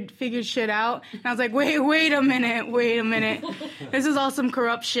figured shit out, and I was like, wait a minute, this is all some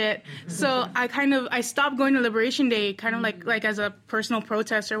corrupt shit. So I stopped going to Liberation Day, kind of like as a personal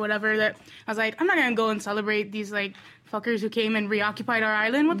protest or whatever. That I was like, I'm not gonna go and celebrate these like fuckers who came and reoccupied our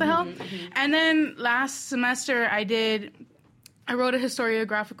island. What the hell? And then last semester I wrote a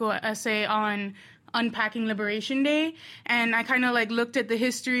historiographical essay on unpacking Liberation Day, and I kind of like looked at the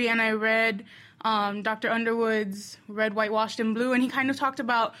history, and I read Dr. Underwood's Red, White, Washed, and Blue, and he kind of talked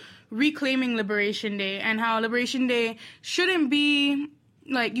about reclaiming Liberation Day and how Liberation Day shouldn't be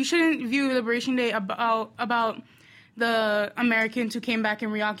like, you shouldn't view Liberation Day about the Americans who came back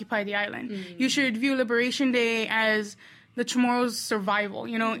and reoccupied the island. You should view Liberation Day as the Chamorro's survival,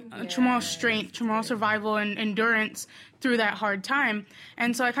 you know, Chamorro's strength, Chamorro's survival and endurance through that hard time.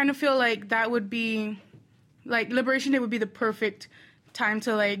 And so I kind of feel like that would be, like, Liberation Day would be the perfect time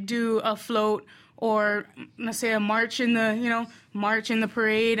to, like, do a float or, let's say, a march in the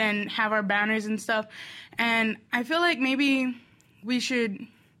parade and have our banners and stuff. And I feel like maybe we should,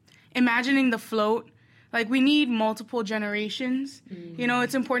 imagining the float, like, we need multiple generations. You know,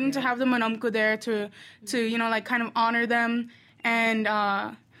 it's important to have the Manumku there to, you know, like, kind of honor them. And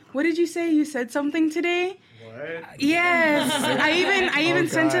what did you say? You said something today? What? Yes. I even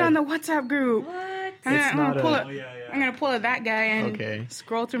sent it on the WhatsApp group. What? I'm gonna pull up that guy and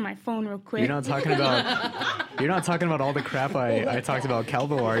scroll through my phone real quick. You're not talking about all the crap I talked about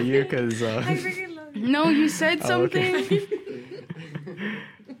Calvo, are you? Because no, you said something. Okay.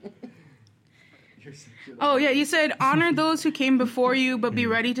 Oh, yeah, you said, honor those who came before you, but be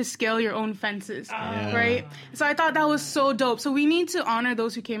ready to scale your own fences, right? So I thought that was so dope. So we need to honor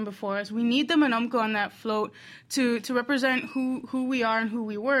those who came before us. We need the Manumko on that float to represent who we are and who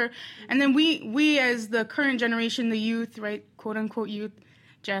we were. And then we as the current generation, the youth, right, quote-unquote youth,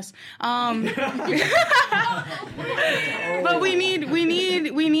 Jess. But we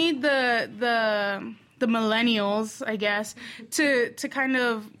need the millennials, I guess, to kind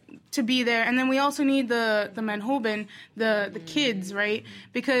of to be there. And then we also need the Manhoban, the kids, right?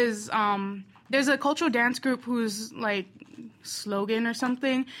 Because there's a cultural dance group whose like slogan or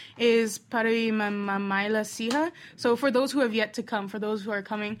something is Parai Mamaila Siha. So for those who have yet to come, for those who are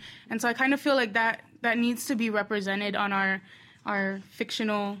coming. And so I kind of feel like that needs to be represented on our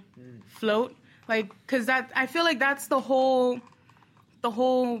fictional float. Like, because I feel like that's the whole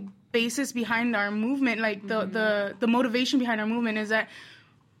basis behind our movement. Like the motivation behind our movement is that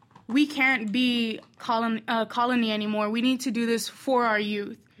we can't be a colony anymore. We need to do this for our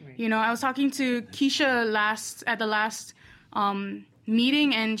youth. Right. You know, I was talking to Keisha at the last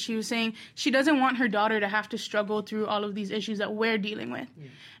meeting, and she was saying she doesn't want her daughter to have to struggle through all of these issues that we're dealing with. Yeah.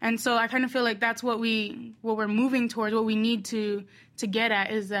 And so I kind of feel like that's what we're moving towards. What we need to get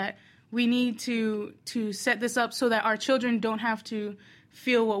at is that we need to set this up so that our children don't have to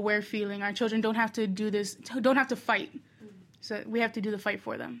feel what we're feeling. Our children don't have to do this, don't have to fight. So we have to do the fight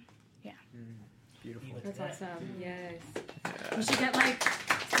for them. Yeah. Beautiful. That's awesome. Yes. We should get like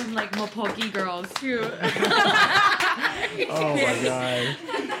some like Mopoki girls too. Oh my god.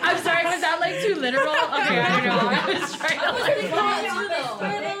 I'm sorry, was that like too literal? Okay, I don't know. I was trying to like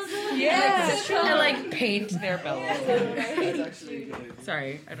and like paint their bells.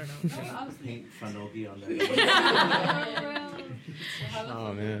 Sorry, I don't know. Paint Fanogi on that.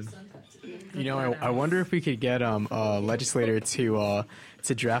 Oh man. You know, I wonder if we could get a legislator to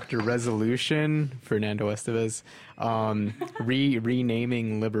draft a resolution, Fernando Estevez,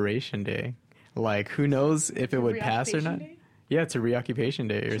 renaming Liberation Day. Like, who knows if it would pass or not? Day? Yeah, it's a reoccupation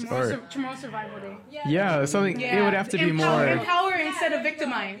day or Tomorrow's Survival Day. Yeah, something. Yeah. It would have to be more empower instead of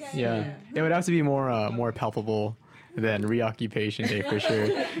victimize. Yeah, it would have to be more palpable than reoccupation day for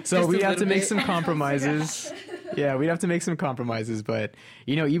sure. So we have to make some compromises. Yeah, we'd have to make some compromises, but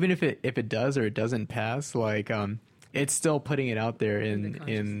you know, even if it does or it doesn't pass, like it's still putting it out there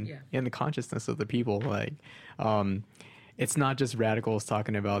in the consciousness of the people. Like, it's not just radicals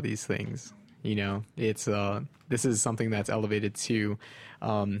talking about these things. You know, it's this is something that's elevated to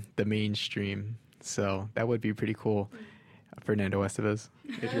the mainstream. So that would be pretty cool. Fernando Estevez,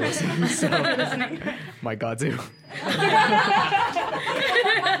 if you're listening. So, my God, too.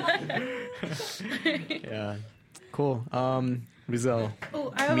 Yeah. Cool. Rizal.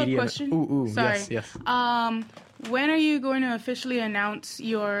 Oh, I have a question. Sorry. Yes. When are you going to officially announce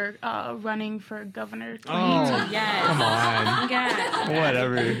your running for governor? Oh, yes. Come on. Yes.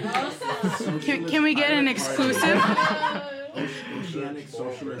 Whatever. Can we get an exclusive? Oceanic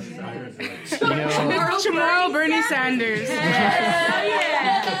socialist desires. Tomorrow, Bernie Sanders.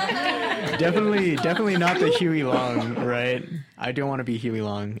 Definitely not the Huey Long, right? I don't want to be Huey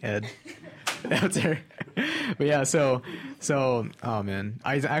Long, Ed. That's her. But yeah, so oh man,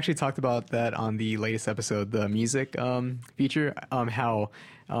 I actually talked about that on the latest episode, the music feature. How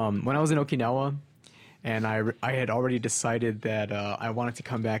when I was in Okinawa, and I had already decided that I wanted to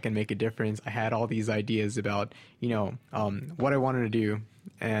come back and make a difference. I had all these ideas about what I wanted to do,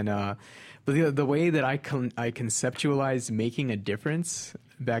 and but the way that I conceptualized making a difference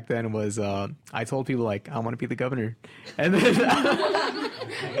back then was I told people like I want to be the governor, and then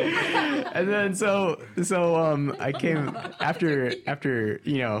and then so I came after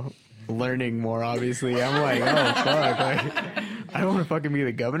learning more. Obviously, I'm like, oh fuck, like I don't want to fucking be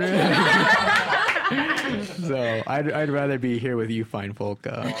the governor. So I'd rather be here with you fine folk,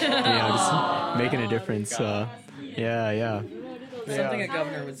 just making a difference. Yeah. Something a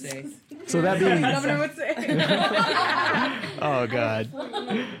governor would say. So that being, Governor would say. oh god.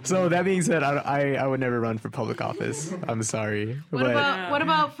 So that being said, I would never run for public office. I'm sorry. What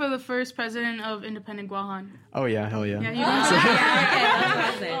about for the first president of independent Guahan? Oh yeah, hell yeah. Yeah,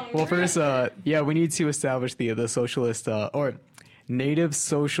 Well, first, we need to establish the socialist or Native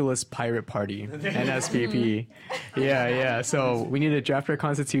Socialist Pirate Party, NSPP. Yeah. So we need to draft our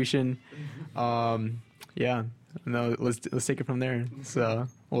constitution. Yeah. No, let's take it from there. So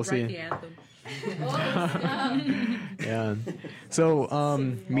we'll see. The anthem. Yeah. So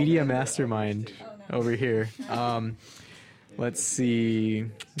media mastermind over here. Let's see.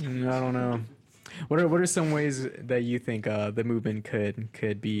 I don't know. What are some ways that you think the movement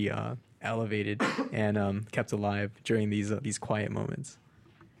could be elevated and kept alive during these quiet moments?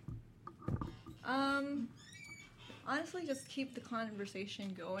 Honestly, just keep the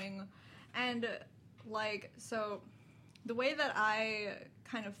conversation going, and so the way that I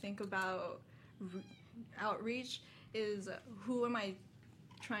kind of think about outreach is who am I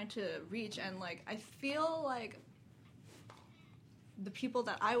trying to reach, and I feel like the people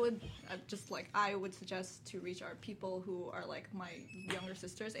that I would I would suggest to reach are people who are my younger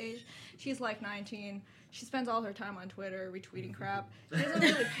sister's age. She's 19. She spends all her time on Twitter retweeting crap. She doesn't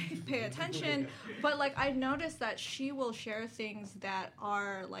really pay attention, but I've noticed that she will share things that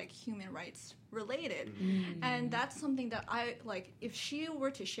are human rights related, and that's something that I if she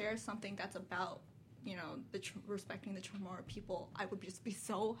were to share something that's about respecting the Chamorro people, I would just be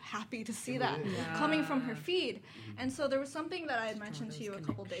so happy to see that coming from her feed. And so there was something that I had mentioned to you a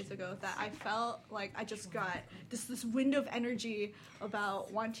couple days ago that I felt like I just got this wind of energy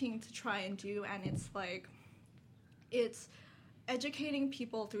about wanting to try and do, and it's educating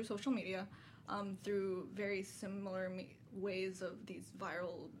people through social media, through very similar ways of these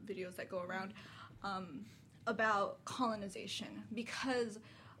viral videos that go around, about colonization, because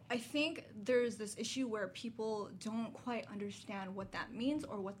I think there's this issue where people don't quite understand what that means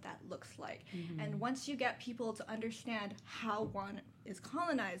or what that looks like. And once you get people to understand how one is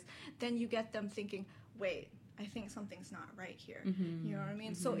colonized, then you get them thinking, wait, I think something's not right here. You know what I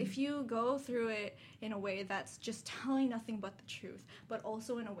mean? So if you go through it in a way that's just telling nothing but the truth, but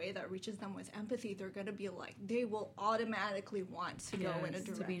also in a way that reaches them with empathy, they're going to be they will automatically want to go in a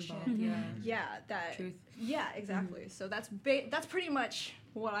direction. To be involved, truth. Yeah, exactly. So that's pretty much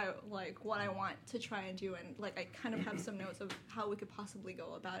what I want to try and do, and I kind of have some notes of how we could possibly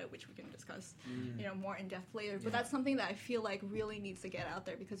go about it, which we can discuss more in depth later. But that's something that I feel really needs to get out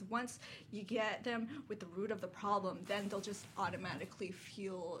there, because once you get them with the root of the problem, then they'll just automatically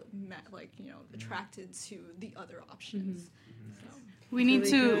feel attracted to the other options. So. We need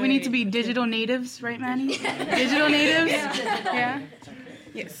to be digital natives, right, Manny? Digital natives. Yeah.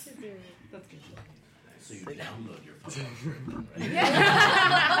 Yes. So you download your phone, right?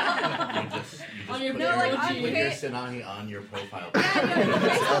 Yeah. you just On your put your your Sinahi on your profile.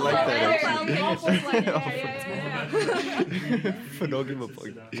 I like that.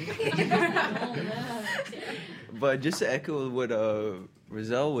 But just to echo what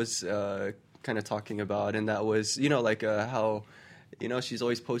Rizal was kind of talking about, and that was, how, she's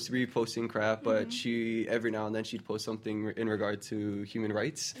always reposting crap, but she, every now and then, she'd post something in regard to human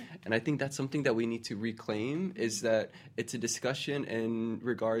rights. And I think that's something that we need to reclaim, is that it's a discussion in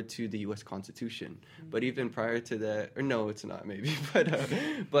regard to the U.S. Constitution. But even prior to that, or no, it's not maybe,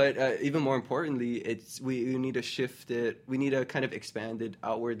 but even more importantly, we need to shift it, we need to kind of expand it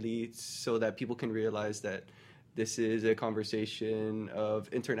outwardly so that people can realize that this is a conversation of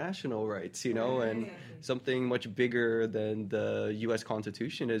international rights, and something much bigger than the U.S.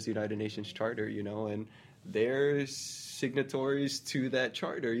 Constitution is the United Nations Charter, and they're signatories to that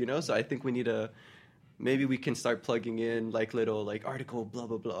charter, So I think we need to maybe we can start plugging in like little like article blah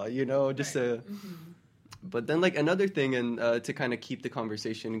blah blah, you know, just to. But then like another thing, and to kind of keep the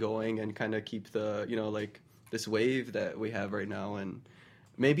conversation going and kind of keep the, you know, like this wave that we have right now, and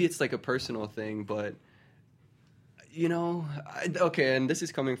maybe it's like a personal thing, but you know, okay, and this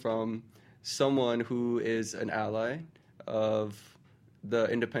is coming from someone who is an ally of the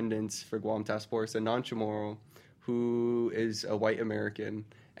Independence for Guam Task Force, and Non Chamorro, who is a white American,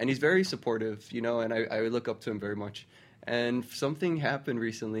 and he's very supportive, you know, and I look up to him very much. And something happened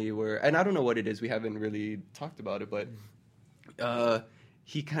recently where, and I don't know what it is, we haven't really talked about it, but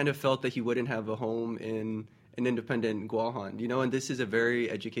he kind of felt that he wouldn't have a home in an independent Guahan, you know, and this is a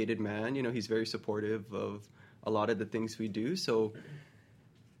very educated man, you know, he's very supportive of a lot of the things we do. So,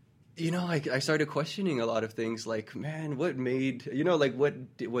 you know, I started questioning a lot of things, like, man, what made, you know, like, what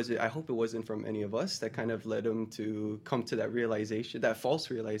was it? I hope it wasn't from any of us that kind of led him to come to that realization, that false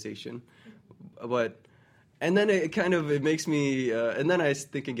realization. But, and then it makes me, and then I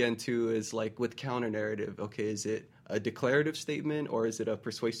think again, too, is like with counter narrative, okay, is it a declarative statement or is it a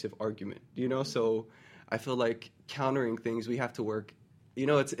persuasive argument? You know, so I feel like countering things, we have to work, you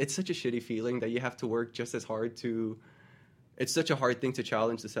know, it's such a shitty feeling that you have to work just as hard to, it's such a hard thing to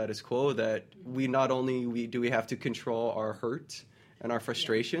challenge the status quo that we not only we have to control our hurt and our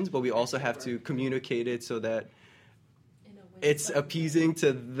frustrations, but we also have to communicate it so that it's appeasing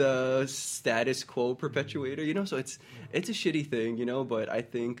to the status quo perpetuator, you know? So it's a shitty thing, you know, but I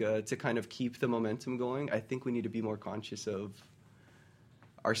think to kind of keep the momentum going, I think we need to be more conscious of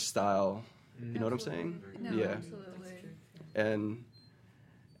our style. You know what I'm saying? No, yeah. absolutely.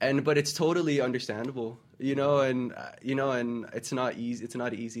 And but it's totally understandable, you know, and it's not easy. It's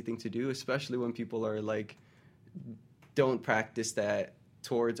not an easy thing to do, especially when people are like, don't practice that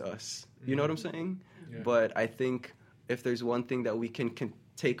towards us. You know what I'm saying? Yeah. But I think if there's one thing that we can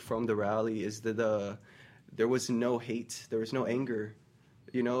take from the rally is that there was no hate, there was no anger.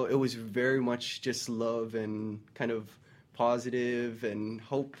 You know, it was very much just love and kind of positive and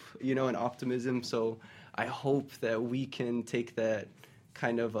hope, you know, and optimism. So I hope that we can take that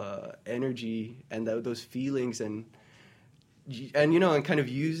kind of energy and those feelings and you know, and kind of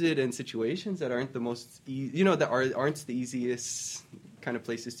use it in situations that aren't the most you know, that aren't the easiest kind of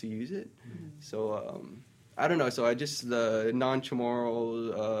places to use it. So I don't know, so I just, the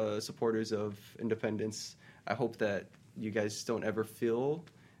non-Chamorro supporters of independence, I hope that you guys don't ever feel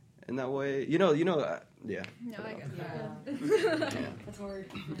in that way, you know yeah. No, I get that. Yeah. That's hard.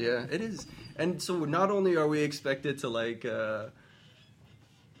 Yeah, it is. And so not only are we expected to like you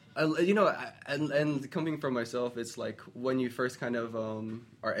know, and coming from myself, it's like when you first kind of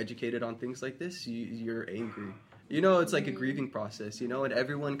are educated on things like this, you're angry. You know, it's like a grieving process, you know, and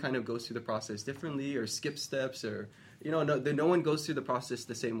everyone kind of goes through the process differently or skips steps or, you know, no one goes through the process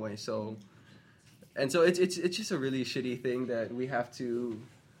the same way. So, and so it's just a really shitty thing that we have to,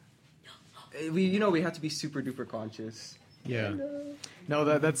 we have to be super duper conscious. Yeah.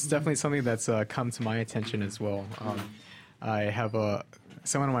 No, that's definitely something that's come to my attention as well. I have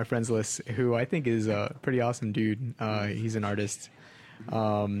someone on my friends list who I think is a pretty awesome dude. He's an artist.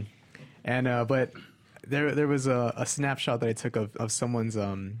 But there was a snapshot that I took of someone's,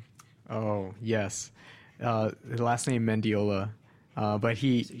 the last name Mendiola. But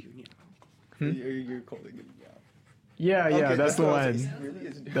he... You're calling it. Yeah, Okay, that's the one. Really?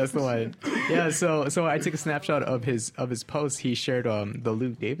 That's the one. Yeah, so I took a snapshot of his post. He shared the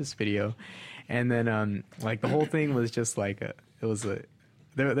Luke Davis video, and then like the whole thing was just like there was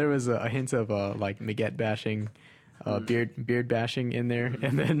a hint of like Maguette bashing, beard bashing in there,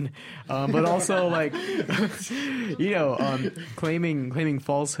 and then but also like you know claiming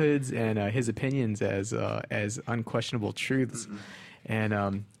falsehoods and his opinions as unquestionable truths.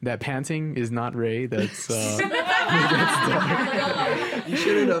 And that panting is not Ray. That's that's Doug. You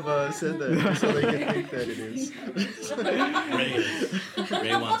shouldn't have said that just so they can think that it is.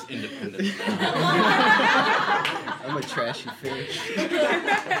 Ray wants independence. I'm a trashy fish.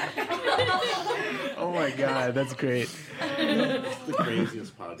 Oh my god, that's great. It's the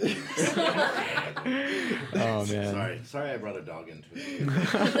craziest podcast. Oh man. Sorry I brought a dog into it.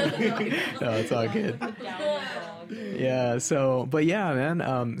 No, it's all good. Yeah, but yeah,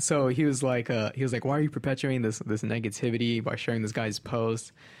 man. So he was like, why are you perpetuating this negativity by sharing this guy's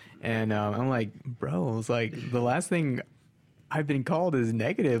post? And I'm like, bro, it's like the last thing I've been called is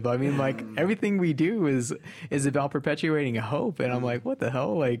negative. I mean, like everything we do is about perpetuating hope, and I'm like, what the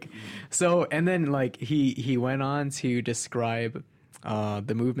hell? Like, so and then like he went on to describe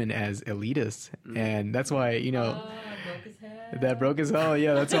the movement as elitist, and that's why that broke his hell.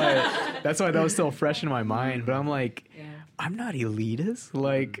 Yeah, that's why that was still fresh in my mind. But I'm like, I'm not elitist.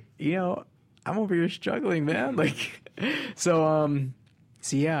 Like, you know, I'm over here struggling, man. Like, so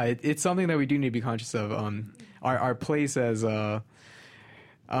yeah, it's something that we do need to be conscious of. Our place as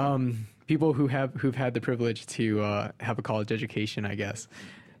people who've had the privilege to have a college education, I guess.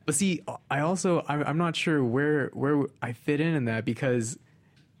 But see, I'm not sure where I fit in that, because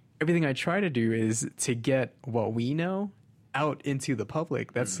everything I try to do is to get what we know out into the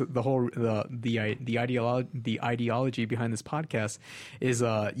public. That's the whole the ideology behind this podcast is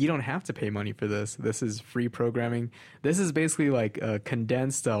you don't have to pay money for this. This is free programming. This is basically like a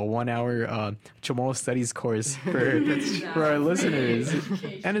condensed 1 hour Chamorro studies course for our listeners,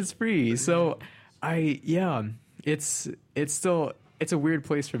 and it's free. So it's a weird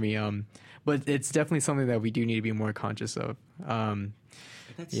place for me. But it's definitely something that we do need to be more conscious of. That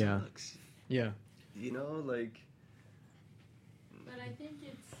sucks. Yeah. You know, like. But I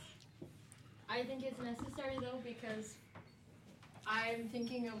think it's necessary though, because I'm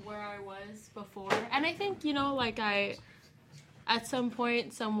thinking of where I was before, and I think, you know, like at some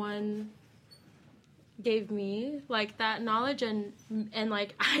point someone gave me like that knowledge, and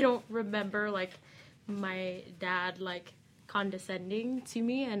like I don't remember like my dad like condescending to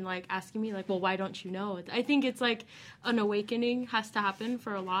me and like asking me like, well, why don't you know? I think it's like an awakening has to happen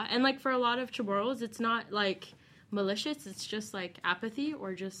for a lot, and like for a lot of Chamorros, it's not like malicious, it's just like apathy,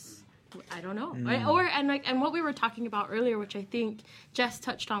 or just I don't know. And what we were talking about earlier, which I think Jess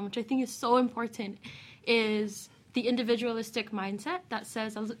touched on, which I think is so important, is the individualistic mindset that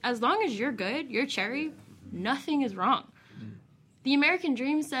says as long as you're good, you're cherry, nothing is wrong. The American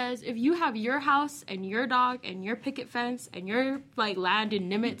dream says if you have your house and your dog and your picket fence and your like land in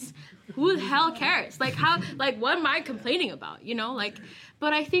Nimitz, who the hell cares? Like what am I complaining about? You know, like,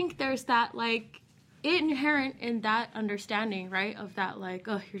 but I think there's that like inherent in that understanding, right, of that like,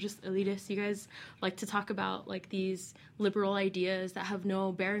 oh, you're just elitist, you guys like to talk about like these liberal ideas that have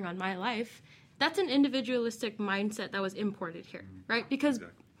no bearing on my life. That's an individualistic mindset that was imported here, right? Because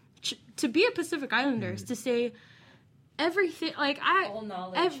to be a Pacific Islander is to say everything, like all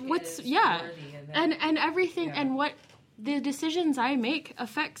knowledge and everything, and what the decisions I make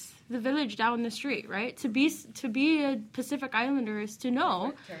affects the village down the street, right? To be a Pacific Islander is to know.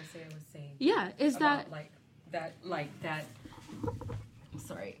 What Teresa was saying. Yeah, is that that.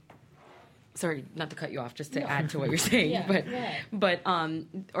 Sorry, not to cut you off, just to add to what you're saying, but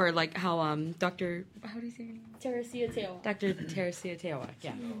or like how Dr. How do you say her name? Teresia Tewa. Dr. Teresia Tewa.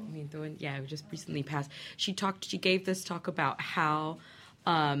 Yeah, I mean the one. Yeah, who just recently passed. She gave this talk about how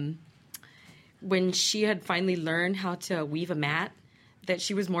when she had finally learned how to weave a mat, that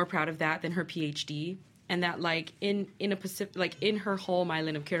she was more proud of that than her PhD. And that like in a Pacific, like in her home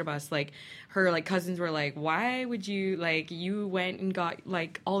island of Kiribati, like her like cousins were like, why would you, like, you went and got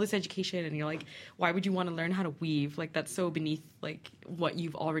like all this education and you're like, why would you want to learn how to weave? Like that's so beneath like what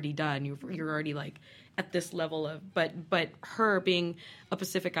you've already done. You're already like at this level of, but her being a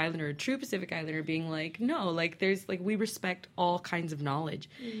Pacific Islander, a true Pacific Islander, being like, no, like there's like, we respect all kinds of knowledge.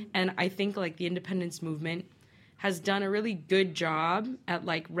 And I think like the independence movement has done a really good job at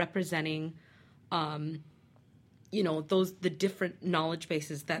like representing you know, the different knowledge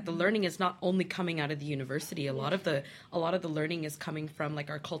bases, that the learning is not only coming out of the university. A lot of the learning is coming from like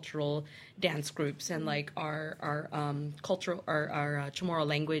our cultural dance groups and like our cultural our Chamorro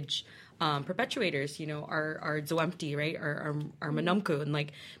language perpetuators, you know, our Zoempty, right, our Manumku, and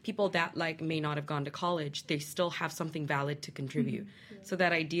like people that like may not have gone to college, they still have something valid to contribute. So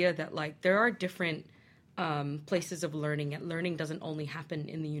that idea that like there are different places of learning, and learning doesn't only happen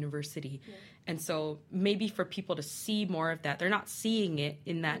in the university. And so maybe for people to see more of that, they're not seeing it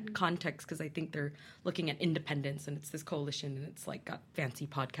in that context because I think they're looking at independence and it's this coalition and it's like got fancy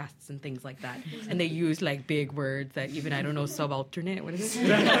podcasts and things like that. And they use like big words that even I don't know, subalternate, what is it?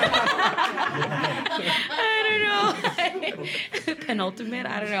 I don't know. Penultimate,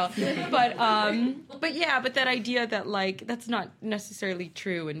 I don't know. But that idea that like that's not necessarily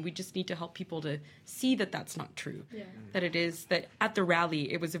true, and we just need to help people to see that that's not true. That it is, that at the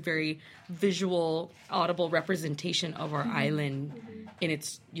rally it was a very visual, audible representation of our island in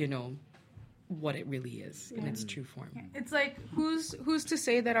its, you know, what it really is in its true form. It's like who's to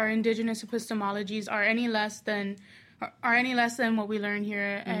say that our indigenous epistemologies are any less than what we learn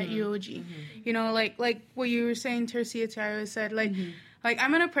here at UOG. You know, like what you were saying, Tercia Tiara said, like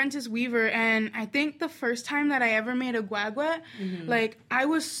I'm an apprentice weaver, and I think the first time that I ever made a guagua, like I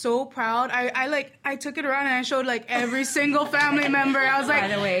was so proud. I took it around and I showed like every single family member. I was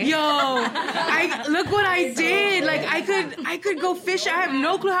like, yo, look what I did. Like I could go fish. I have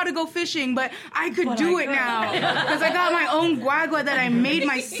no clue how to go fishing, but I could do it now because I got my own guagua that I made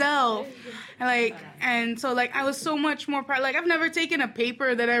myself. And so like I was so much more proud. Like I've never taken a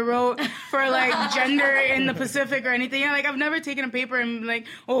paper that I wrote for like gender in the Pacific or anything. Like I've never taken a paper and like,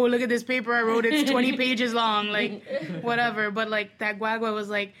 oh, look at this paper I wrote. It's 20 pages long. Like whatever. But like that guagua was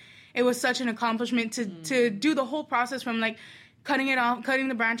like, it was such an accomplishment to do the whole process from like cutting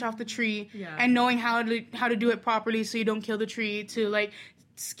the branch off the tree and knowing how to do it properly so you don't kill the tree, to like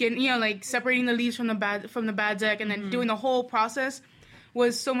like separating the leaves from the badzak, and then doing the whole process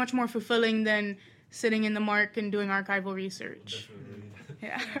was so much more fulfilling than sitting in the mark and doing archival research.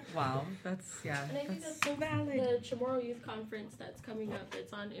 Yeah. Wow, that's And I think that's so valid. The Chamorro Youth Conference that's coming up.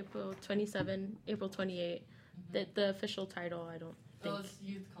 It's on April 27, April 28. The official title, I don't think. Oh, it's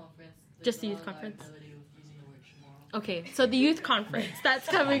youth conference. Just the youth conference. Okay, so the youth conference that's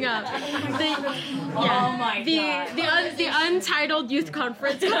coming up. The untitled youth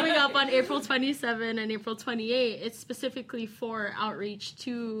conference coming up on April 27 and April 28. It's specifically for outreach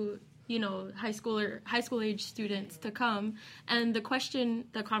to high school age students to come. And the question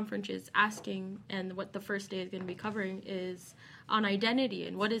the conference is asking, and what the first day is going to be covering, is on identity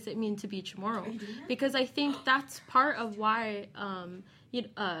and what does it mean to be Chamorro? Because I think that's part of why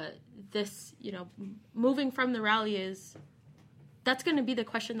moving from the rally that's going to be the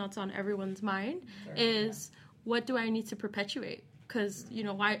question that's on everyone's mind, is what do I need to perpetuate? Because,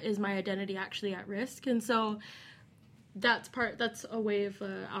 why is my identity actually at risk? And so that's a way of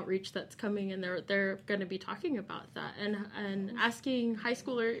outreach that's coming, and they're going to be talking about that and asking high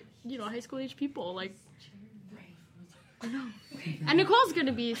school age people, like, I know. And Nicole's going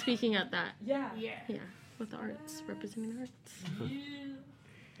to be speaking at that. Yeah, with the arts, representing the arts.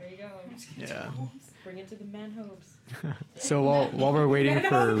 There you go. Yeah. Bring it to the man hopes. So while we're waiting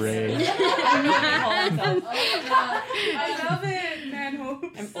for Ray. I love it, man hopes.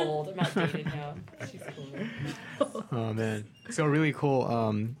 I'm old. I'm outdated now. She's cool. Oh man, so really cool.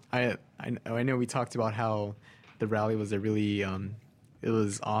 I know we talked about how the rally was it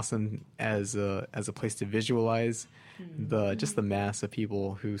was awesome as a place to visualize the mass of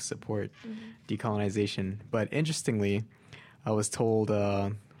people who support decolonization. But interestingly, I was told,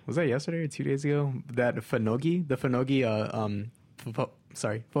 was that yesterday or 2 days ago, that the Fanogi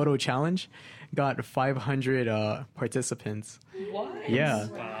photo challenge got 500 participants. What? Yeah.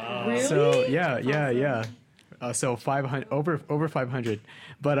 Wow. Really? So yeah. So 500 over 500.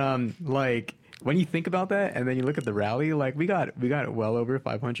 But like when you think about that, and then you look at the rally, like we got well over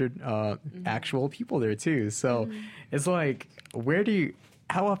 500 actual people there too. So it's like,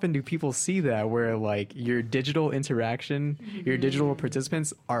 how often do people see that, where like your digital interaction, your digital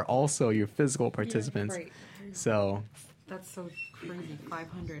participants are also your physical participants? Right. So that's so crazy.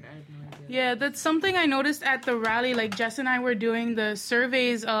 500. I had no idea. Yeah, that's something I noticed at the rally. Like Jess and I were doing the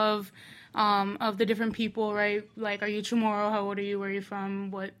surveys of the different people, right? Like, are you Chamorro? How old are you? Where are you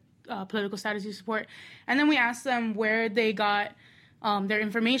from? What political status you support? And then we asked them where they got their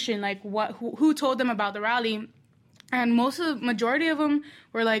information, like who told them about the rally. And majority of them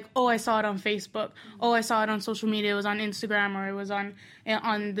were like, oh, I saw it on Facebook. Oh, I saw it on social media. It was on Instagram, or it was on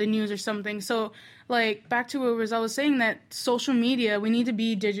the news or something. So, like, back to what I was saying, that social media, we need to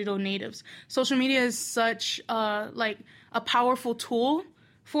be digital natives. Social media is such a powerful tool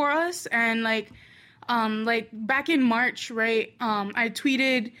for us. And like back in March, right? I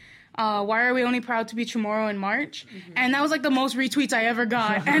tweeted, why are we only proud to be Chamorro in March? And that was like the most retweets I ever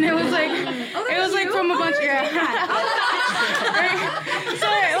got. And it was like, from a bunch, right? So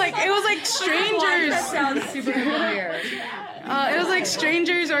like, it was like strangers. That sounds super familiar. It was like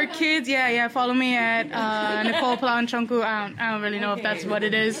strangers or kids. Yeah. Follow me at Nicole Palanchonku. I don't really know if that's what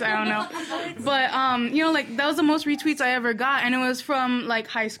it is. I don't know. But like that was the most retweets I ever got, and it was from like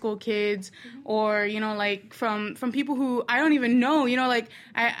high school kids, or like from people who I don't even know. Like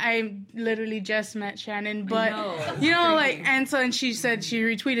I literally just met Shannon, but and she said she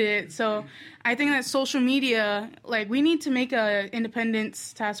retweeted it. So I think that social media, like, we need to make a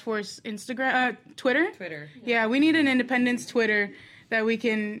independence task force Twitter. Yeah, we need an independence Twitter that we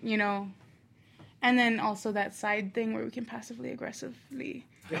can, and then also that side thing where we can passively aggressively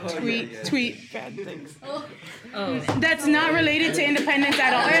tweet bad things. Oh. That's not related to independence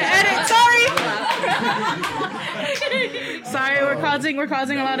at all. Edit. Sorry, we're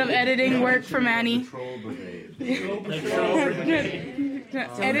causing a lot of editing work for Manny.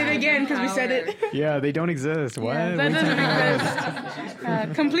 Edit again, because we said it. Yeah, they don't exist. What? Yeah, that doesn't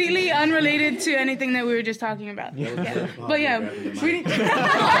exist. Completely unrelated to anything that we were just talking about. Yeah. But yeah, we.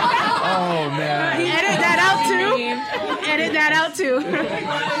 Oh man. Edit that out too.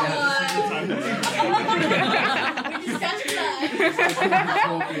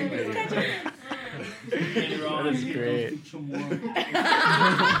 That is great.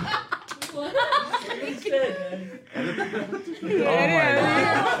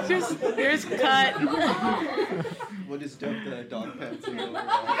 Yeah, just there's cut. We'll just dump the dog pants in over.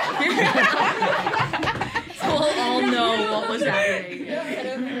 So we'll all know what was happening.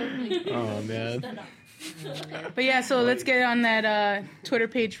 Oh man. But yeah, so let's get on that Twitter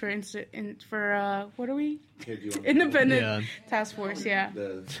page for what are we? Okay, do you want Independent Yeah. Task Force. Yeah.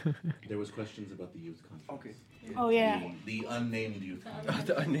 There was questions about the youth conference. Okay. Oh yeah. The unnamed youth conference.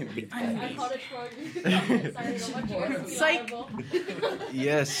 The unnamed youth. I called it for Psych.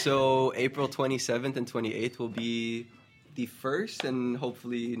 Yes, so April 27th and 28th will be the first and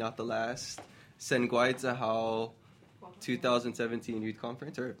hopefully not the last Senguai Zahao 2017 Youth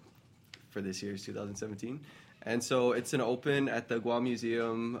Conference, or for this year's 2017. And so it's an open at the Guam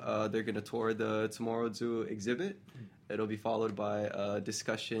Museum. They're going to tour the Tomorrow Zoo exhibit. It'll be followed by a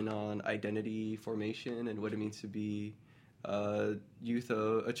discussion on identity formation and what it means to be a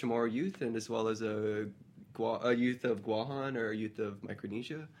Chamorro youth, and as well as a youth of Guahan or a youth of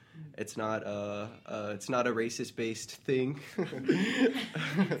Micronesia. It's not a racist based thing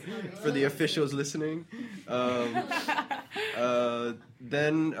for the officials listening.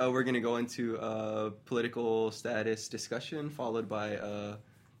 Then we're going to go into a political status discussion, followed by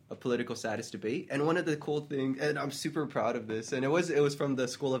a political status debate. And one of the cool things, and I'm super proud of this, and it was from the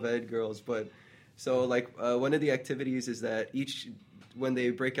School of Ed girls, but so one of the activities is that when they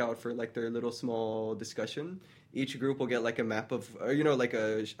break out for like their little small discussion, each group will get like a map of, like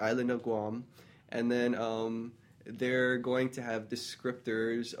a island of Guam, and then they're going to have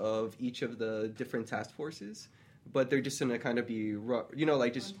descriptors of each of the different task forces, but they're just going to kind of be,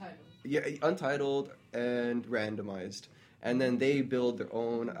 just untitled and randomized, and then they build their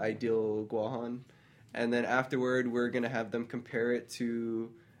own ideal Guahan, and then afterward we're going to have them compare it to.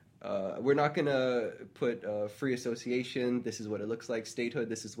 We're not going to put free association, this is what it looks like, statehood,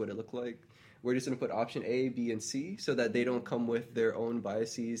 this is what it looked like. We're just going to put option A, B, and C so that they don't come with their own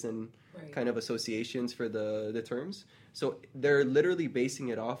biases and kind of associations for the terms. So they're literally basing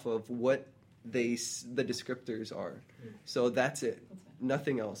it off of what the descriptors are. So that's it.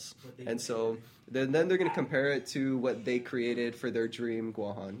 Nothing else. And so then they're going to compare it to what they created for their dream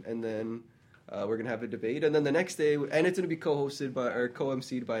Guahan. And then we're going to have a debate. And then the next day, and it's going to be co-hosted by, or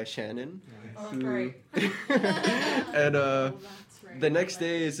co-emceed by Shannon. Who, and the next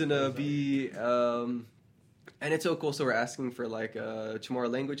day is going to be, and it's so cool. So we're asking for like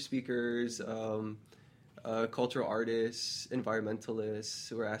Chamorro language speakers, cultural artists, environmentalists.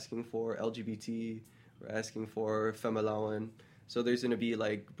 We're asking for LGBT. We're asking for Femalawan. So there's going to be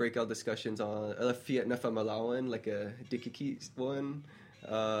like breakout discussions on Fiat na Femalawan, like a Dikiki one.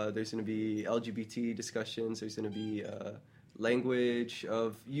 There's going to be LGBT discussions. There's going to be language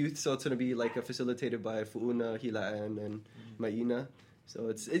of youth. So it's going to be like facilitated by Fuuna, Hilaan, and Maina. So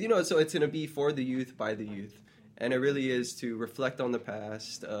it's so it's going to be for the youth by the youth, and it really is to reflect on the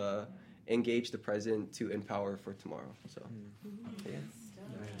past, engage the present to empower for tomorrow. So yeah.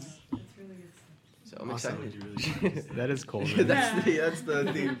 Nice. So I'm Awesome. excited. That is cool. That's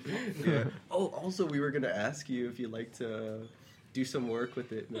the theme. Yeah. Oh, also we were going to ask you if you'd like to do some work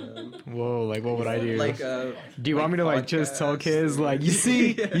with it, man. Whoa, like what would I do? Like, do you want me to like just tell kids like you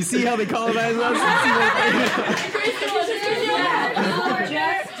see how they colonize us?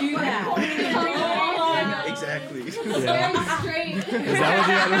 Just do that. Exactly. Yeah. Straight. Is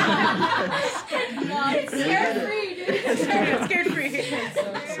that what No, it's scared-free, dude. Scared-free.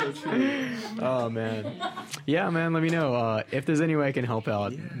 So true. Oh man, yeah, man. Let me know if there's any way I can help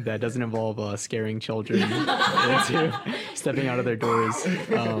out that doesn't involve scaring children into stepping out of their doors.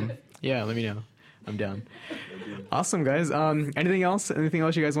 Yeah, let me know. I'm down. Awesome, guys. Anything else? Anything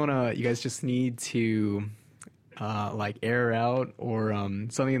else you guys wanna? You guys just need to like air out, or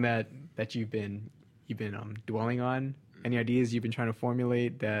something that you've been dwelling on. Any ideas you've been trying to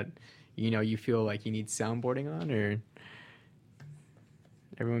formulate that you feel like you need soundboarding on, or?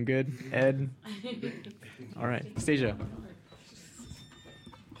 Everyone good? Ed? All right. Stasia.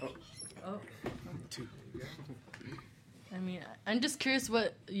 I mean, I'm just curious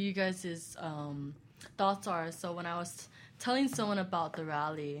what you guys' thoughts are. So when I was telling someone about the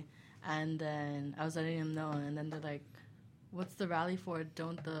rally, and then I was letting them know, and then they're like, what's the rally for?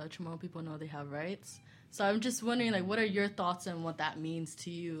 Don't the Chamorro people know they have rights? So I'm just wondering, like, what are your thoughts on what that means to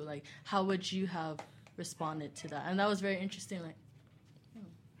you? Like, how would you have responded to that? And that was very interesting, like,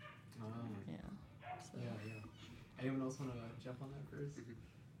 Anyone else want to jump on that first?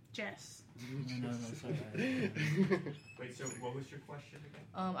 Jess. No, Wait, so what was your question again?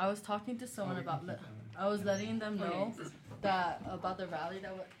 I was talking to someone about. I was letting them know that about the rally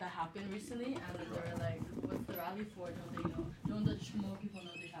that happened recently, and they were like, "What's the rally for? Don't they know? Don't the Chamorro people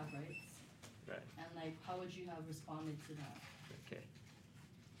know they have rights?" Right. And like, how would you have responded to that? Okay.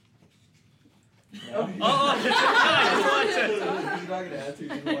 He's not gonna answer.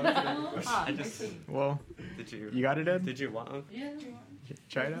 I just. Well, Did you? you got it, Ed? Did you want? Yeah.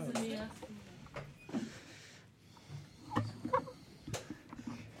 Try it out.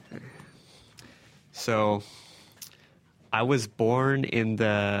 So, I was born in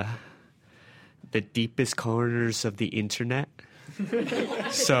the deepest corners of the internet.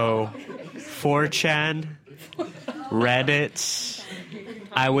 So, 4chan, Reddit,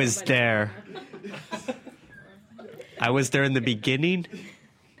 I was there. I was there in the beginning,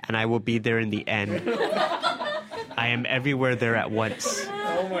 and I will be there in the end. I am everywhere there at once.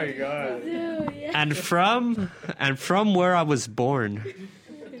 Oh my god. And from where I was born,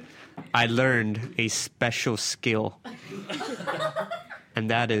 I learned a special skill. And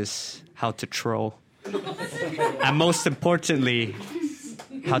that is how to troll. And most importantly,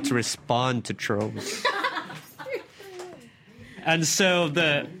 how to respond to trolls. And so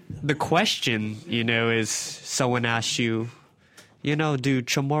the question, is someone asks you, do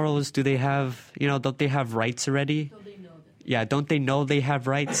Chamorros, do they have, don't they have rights already? Yeah, don't they know they have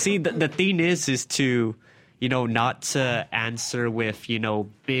rights? See, the thing is to, not to answer with,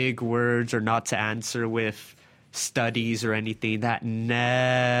 big words or not to answer with studies or anything. That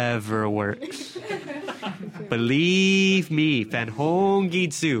never works. Believe me,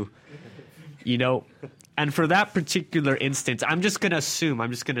 Fanhongitsu. And for that particular instance, I'm just gonna assume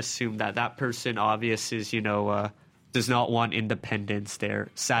that person obvious is, does not want independence. They're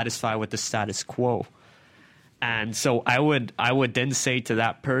satisfied with the status quo. And so I would then say to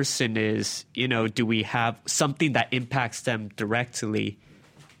that person is, do we have something that impacts them directly,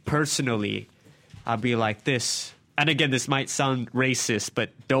 personally? I'll be like this. And again, this might sound racist,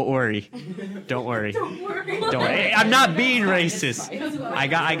 but don't worry. Don't worry. I'm not being racist. I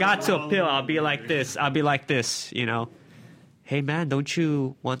got to appeal. I'll be like this. Hey man, don't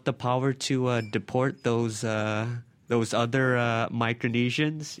you want the power to deport those other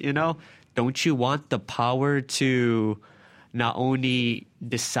Micronesians? Don't you want the power to not only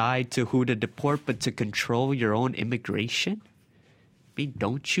decide to who to deport, but to control your own immigration?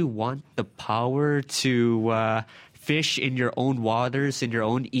 Don't you want the power to fish in your own waters, in your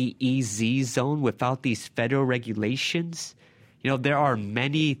own EEZ zone without these federal regulations? There are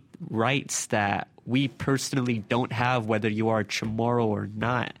many rights that we personally don't have, whether you are a Chamorro or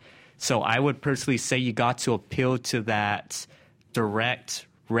not. So I would personally say you got to appeal to that direct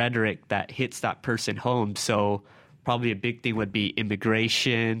rhetoric that hits that person home. So probably a big thing would be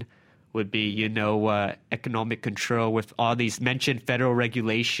immigration, would be, economic control with all these mentioned federal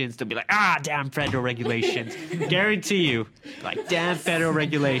regulations. They'll be like, damn federal regulations. Guarantee you, like, damn federal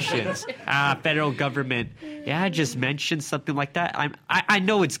regulations. Federal government. Yeah, I just mentioned something like that. I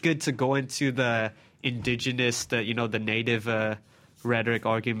know it's good to go into the indigenous, the native rhetoric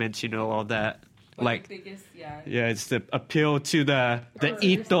arguments, all that. Like, the biggest, yeah, it's the appeal to the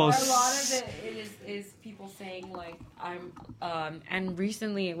ethos. A lot of it is people saying like and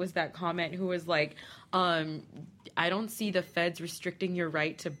recently it was that comment who was like, I don't see the feds restricting your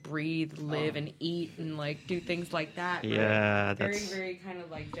right to breathe, live, and eat, and like do things like that. Yeah, right? that's very kind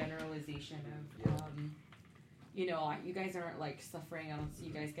of like generalization of. You guys aren't like suffering. I don't see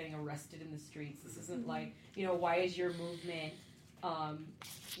you guys getting arrested in the streets. This isn't like, why is your movement,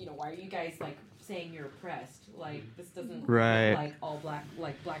 why are you guys like saying you're oppressed? Like, this doesn't right. look like all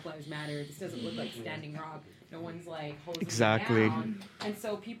Black Lives Matter. This doesn't look like Standing Rock. No one's like hosing exactly. down. And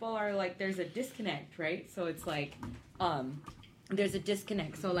so people are like, there's a disconnect, right? So it's like, there's a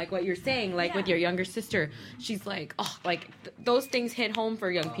disconnect. So like what you're saying, like with your younger sister, she's like, those things hit home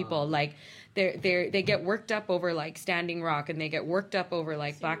for young people. Like they get worked up over like Standing Rock, and they get worked up over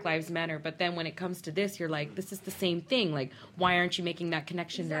like Black Lives Matter. But then when it comes to this, you're like, this is the same thing. Like, why aren't you making that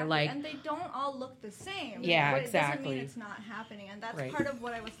connection? Exactly. They're like, and they don't all look the same. Yeah, but exactly. It doesn't mean it's not happening, and that's right. part of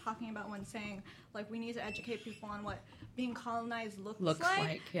what I was talking about when saying like we need to educate people on what being colonized looks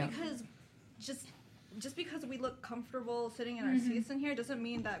like. Yeah. Because just because we look comfortable sitting in our seats in here doesn't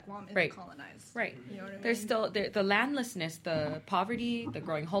mean that Guam isn't right. colonized. Right. You know what I mean? There's still the landlessness, the poverty, the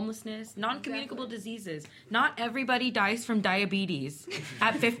growing homelessness, non-communicable diseases. Not everybody dies from diabetes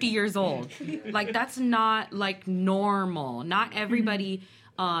at 50 years old. Like, that's not like normal. Not everybody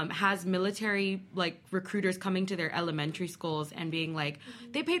has military like recruiters coming to their elementary schools and being like,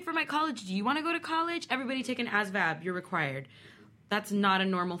 they paid for my college. Do you want to go to college? Everybody take an ASVAB. You're required. That's not a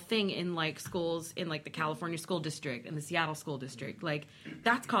normal thing in like schools in like the California school district and the Seattle school district. Like,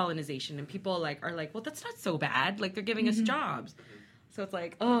 that's colonization, and people like are like, well, that's not so bad. Like, they're giving us jobs. So it's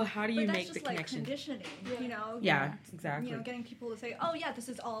like, oh, how do you But that's make just the like connection? conditioning, you know? Yeah, exactly. You know, getting people to say, oh yeah, this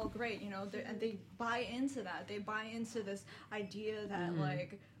is all great, you know, and they buy into that. They buy into this idea that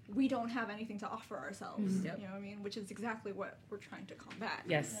like we don't have anything to offer ourselves. You know what I mean? Which is exactly what we're trying to combat.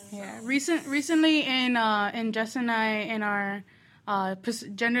 Yes. Yeah. Recently in Jess and I in our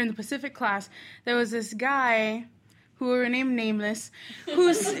Gender in the Pacific class, there was this guy who were named Nameless,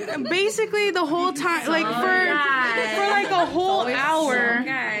 who's basically the whole time, like for like a whole hour,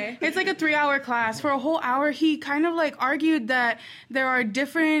 it's like a 3-hour class. For a whole hour, he kind of like argued that there are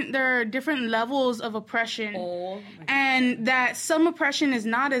different levels of oppression, and that some oppression is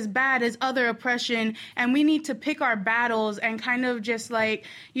not as bad as other oppression, and we need to pick our battles and kind of just like,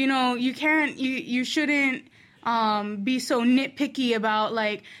 you know, you shouldn't be so nitpicky about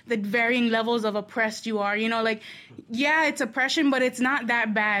like the varying levels of oppressed you are, you know, like, yeah, it's oppression, but it's not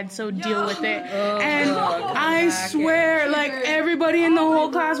that bad, so deal with it. I swear, like, everybody in the whole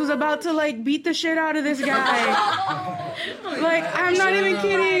class was about to like beat the shit out of this guy. Like, I'm not even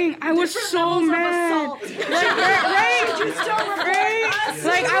kidding. I was so mad. Like, right?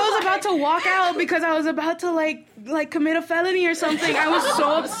 Like, I was about to walk out because I was about to like commit a felony or something. I was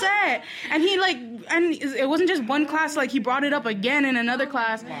so upset. And he like, and it wasn't just one class, like he brought it up again in another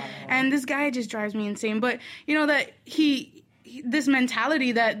class. And this guy just drives me insane. But you know that he this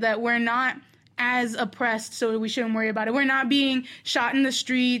mentality that we're not as oppressed, so we shouldn't worry about it. We're not being shot in the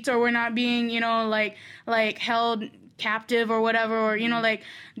streets, or we're not being, you know, like held captive or whatever, or, you know, like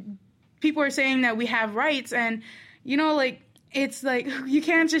people are saying that we have rights, and, you know, like, it's like, you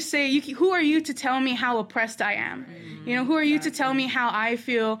can't just say, who are you to tell me how oppressed I am? You know, who are you to tell me how I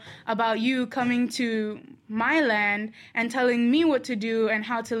feel about you coming to my land and telling me what to do and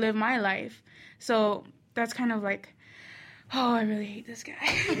how to live my life? So that's kind of like, oh, I really hate this guy.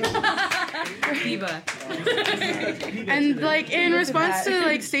 Biba. And like, in response to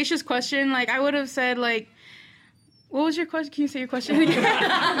like Stacia's question, like, I would have said like, what was your question? Can you say your question again?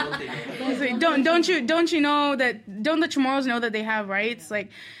 don't the Chamorros know that they have rights? Like,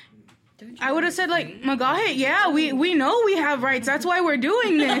 I would have said like, Magahe, yeah, we know we have rights. That's why we're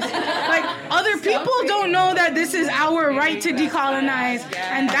doing this. Like, other people don't know that this is our right to decolonize,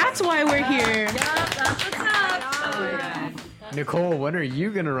 and that's why we're here. That's what's up. Nicole, when are you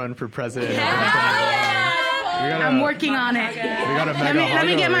gonna run for president? I'm working on it. Let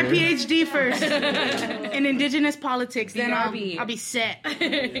me get my PhD first in indigenous politics. Then I'll be set.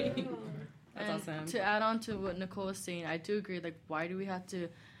 That's awesome. To add on to what Nicole was saying, I do agree. Like, why do we have to?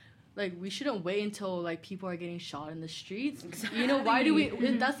 Like, we shouldn't wait until like people are getting shot in the streets. Exactly. You know, why do we?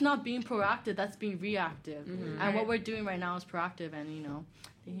 That's not being proactive. That's being reactive. Mm-hmm. And what we're doing right now is proactive. And you know,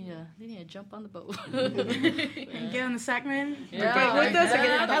 they need to jump on the boat. And get on the sack, man. Yeah. Get with us.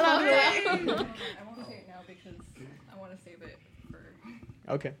 I love it. I won't say it now because I want to save it for.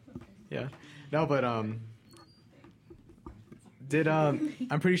 Okay. Yeah. No, but I'm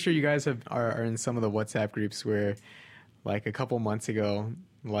pretty sure you guys are in some of the WhatsApp groups where, like, a couple months ago,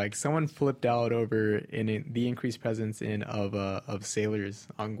 like, someone flipped out over the increased presence of sailors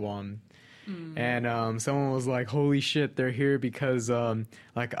on Guam. And someone was like, "Holy shit, they're here because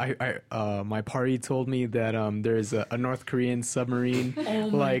like my party told me that there's a North Korean submarine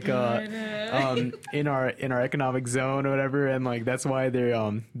like in our economic zone or whatever, and like that's why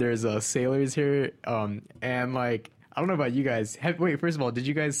there's sailors here and like." I don't know about you guys. Wait, first of all, did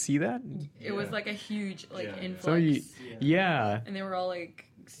you guys see that? It was like a huge influx. So yeah. And they were all like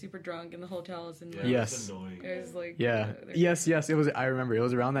super drunk in the hotels and yes. It was like yes. It was. I remember it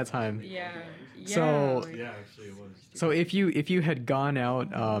was around that time. Yeah. So actually it was. So if you had gone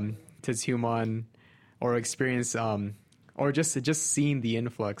out to Tumon or experienced or just seen the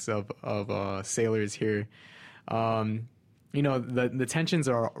influx of sailors here. You know, the tensions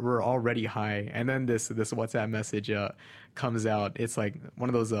were already high, and then this WhatsApp message comes out. It's like one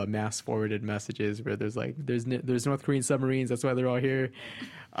of those mass forwarded messages where there's North Korean submarines. That's why they're all here.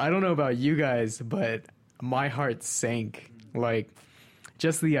 I don't know about you guys, but my heart sank. Like,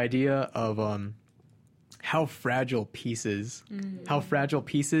 just the idea of how fragile peace is,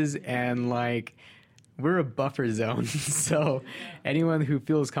 and like. We're a buffer zone, so anyone who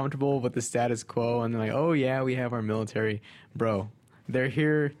feels comfortable with the status quo and like, oh yeah, we have our military, bro, they're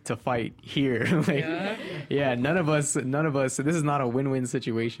here to fight here. Like, yeah, none of us. So this is not a win-win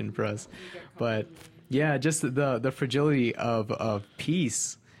situation for us, but yeah, just the fragility of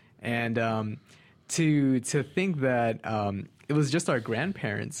peace, and to think that it was just our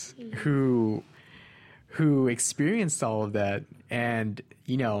grandparents who experienced all of that, and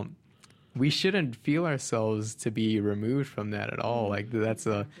you know. We shouldn't feel ourselves to be removed from that at all. Like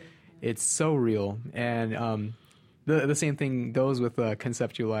it's so real. And the same thing goes with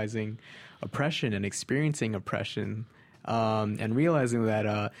conceptualizing oppression and experiencing oppression, and realizing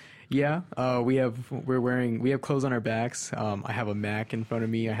that we have clothes on our backs. I have a Mac in front of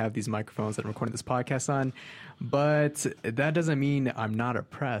me. I have these microphones that I'm recording this podcast on, but that doesn't mean I'm not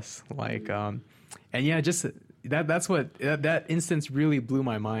oppressed. Like, and yeah, just that's what that instance really blew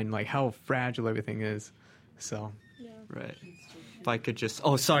my mind. Like how fragile everything is. So, right. If I could just...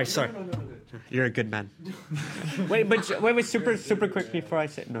 Oh, sorry. No. You're a good man. wait, super quick before I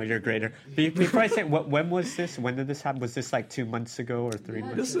say... No, you're greater. Before I say, when was this? When did this happen? Was this like 2 months ago or 3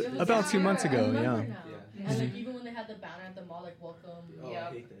 months ago? About 2 months ago, yeah. And like even when they had the banner at the mall, like welcome.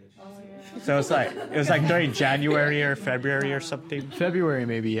 Yeah. So it was like during January or February or something? February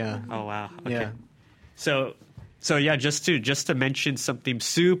maybe, yeah. Oh, wow. Okay. Yeah. So yeah, just to mention something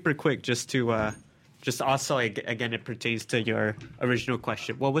super quick, just also, again, it pertains to your original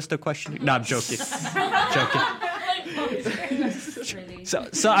question. What was the question? No, I'm joking.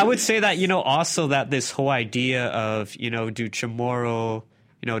 So I would say that, also that this whole idea of, do Chamorro,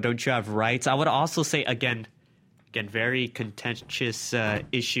 don't you have rights? I would also say, again, very contentious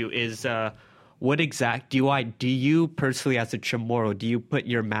issue is do you personally as a Chamorro, do you put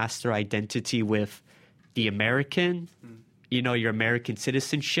your master identity with the American, your American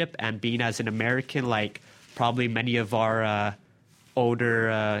citizenship, and being as an American, like probably many of our older,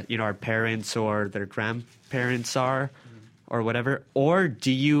 our parents or their grandparents are, or whatever? Or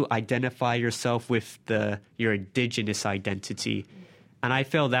do you identify yourself with your indigenous identity? And I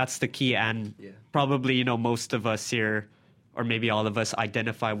feel that's the key. And probably, most of us here, or maybe all of us,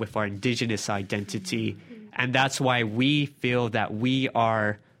 identify with our indigenous identity. And that's why we feel that we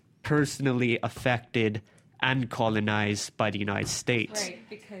are personally affected and colonized by the United States. Right,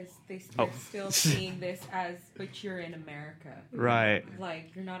 because they're still seeing this as, but you're in America. Right.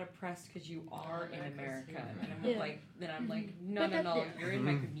 Like, you're not oppressed because you are in America. And I'm like, no, you're in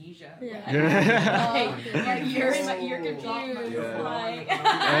Micronesia. You're confused.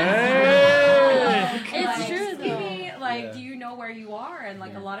 It's true, though. Do you know where you are? And,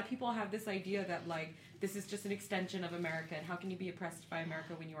 a lot of people have this idea that, this is just an extension of America, and how can you be oppressed by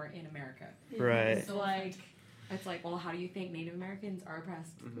America when you are in America? Right. So, it's well, how do you think Native Americans are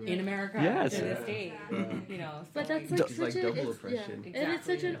oppressed in America to this day? But that's such a double oppression. Yeah. Exactly. And it's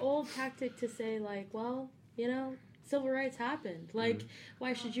such an old tactic to say, civil rights happened.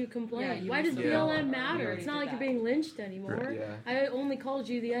 Why should you complain? Why does BLM matter? It's not like you're being lynched anymore. Right, yeah. I only called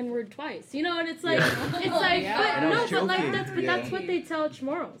you the N-word twice. And it's like, that's what they tell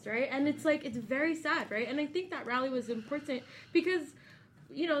Chamorros, right? And it's very sad, right? And I think that rally was important because,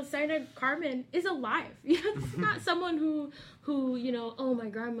 Senator Carmen is alive. This is not someone who, oh, my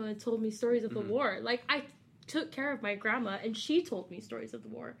grandma told me stories of the war. I took care of my grandma and she told me stories of the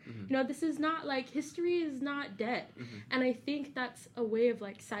war. This is not history is not dead. And I think that's a way of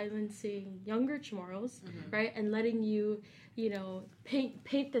silencing younger Chamorros, right? And letting you,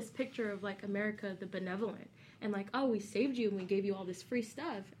 paint this picture of America the benevolent and oh, we saved you and we gave you all this free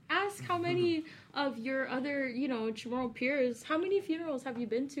stuff. Ask how many of your other, Chamorro peers, how many funerals have you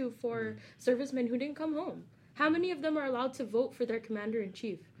been to for servicemen who didn't come home? How many of them are allowed to vote for their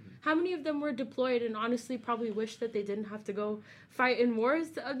commander-in-chief? How many of them were deployed and honestly probably wish that they didn't have to go fight in wars?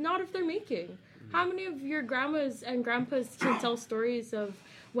 Not if they're making. How many of your grandmas and grandpas can tell stories of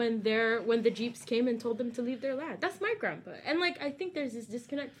when the Jeeps came and told them to leave their land? That's my grandpa. And I think there's this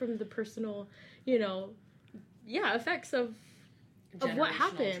disconnect from the personal, effects of what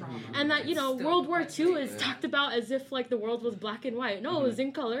happened. Trauma. And that, World War II is talked about as if the world was black and white. No, it was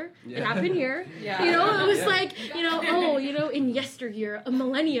in color. Yeah. It happened here. Yeah. It was in yesteryear, a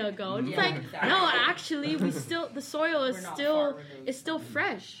millennia ago. And it's no, actually the soil is still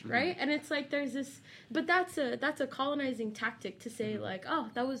fresh, right? And it's there's this, but that's a colonizing tactic to say oh,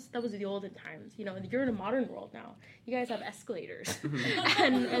 that was the olden times. You're in a modern world now. You guys have escalators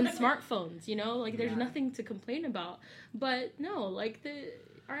and smartphones, there's nothing to complain about. But no,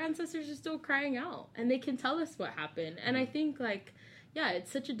 our ancestors are still crying out and they can tell us what happened. And I think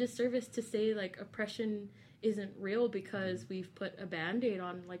it's such a disservice to say oppression isn't real because we've put a Band-Aid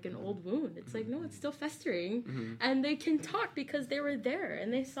on an old wound. It's no, it's still festering. And they can talk because they were there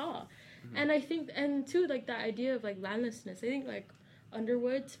and they saw. And I think, and too, that idea of landlessness, I think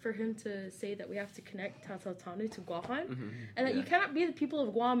Underwood, for him to say that we have to connect Tatatanu to Guam, and that you cannot be the people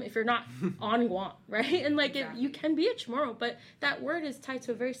of Guam if you're not on Guam, right? And you can be a Chamorro, but that word is tied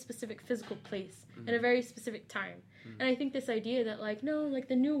to a very specific physical place and a very specific time. And I think this idea that no,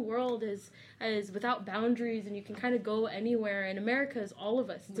 the new world is without boundaries and you can kind of go anywhere, and America is all of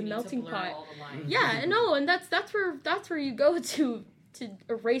us. It's a melting pot. Yeah, no, and that's where you go to to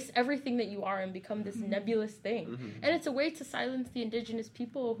erase everything that you are and become this nebulous thing. Mm-hmm. And it's a way to silence the indigenous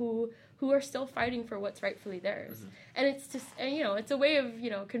people who are still fighting for what's rightfully theirs. And it's just, and, you know, it's a way of, you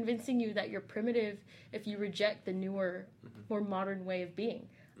know, convincing you that you're primitive if you reject the newer, more modern way of being.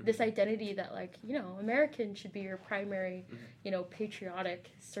 This identity that, like, you know, American should be your primary, you know,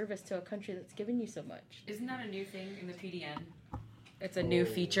 patriotic service to a country that's given you so much. Isn't that a new thing in the PDN? It's a new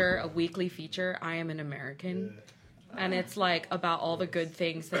feature, a weekly feature. I am an American. And it's like about all the good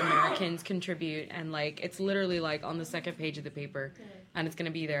things that Americans contribute, and like it's literally like on the second page of the paper, and it's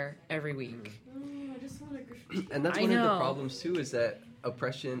gonna be there every week. And that's I one of the know. problems too, is that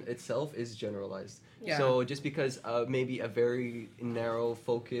oppression itself is generalized. Yeah. So just because maybe a very narrow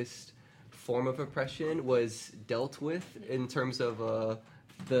focused form of oppression was dealt with in terms of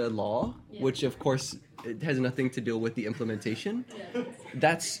the law, which of course it has nothing to do with the implementation.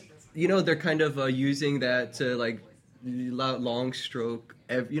 That's, you know, they're kind of using that to like long stroke,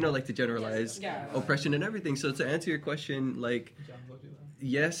 you know, like to generalize oppression and everything. So to answer your question, like,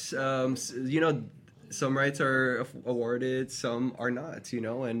 yes, you know, some rights are awarded, some are not, you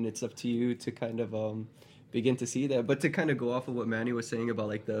know, and it's up to you to kind of begin to see that. But to kind of go off of what Manny was saying about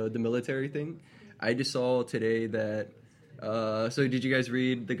like the military thing, I just saw today that so did you guys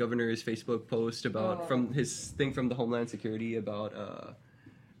read the governor's Facebook post about from his thing from the Homeland Security about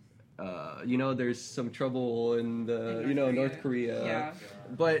you know, there's some trouble in the, you know, North Korea. Yeah.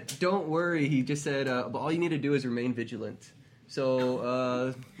 But don't worry, he just said, but all you need to do is remain vigilant.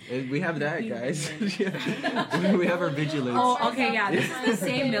 So we have that, guys. Yeah. We have our vigilance. Oh, okay, yeah. This is the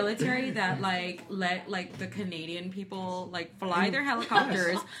same military that like let like the Canadian people like fly their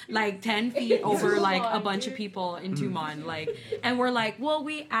helicopters like 10 feet over like a bunch of people in Tumon, like, and we're like, well,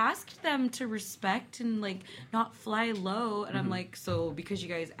 we asked them to respect and like not fly low, and I'm like, so because you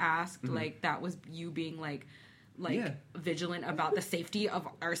guys asked, like that was you being like vigilant about the safety of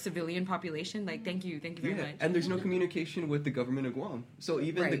our civilian population. Like, thank you very much. And there's no communication with the government of Guam, so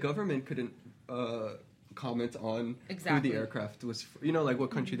even the government couldn't comment on who the aircraft was, you know, like what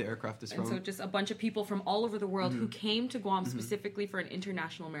country the aircraft is from. And so just a bunch of people from all over the world who came to Guam specifically for an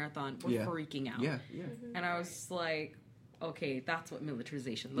international marathon were freaking out. And I was like, okay, that's what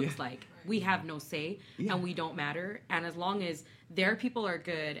militarization looks like. We have no say, and we don't matter. And as long as their people are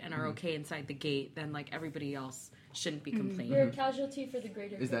good and are okay inside the gate, then like everybody else shouldn't be complaining. You're a casualty for the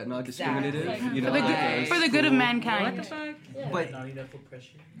greater good. Is that not discriminative? Exactly. You know, For the good of mankind. What the fuck? Yeah. But Not enough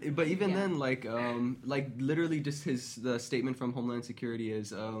oppression. But even then, like literally, just the statement from Homeland Security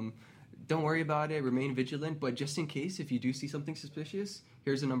is, don't worry about it, remain vigilant. But just in case, if you do see something suspicious,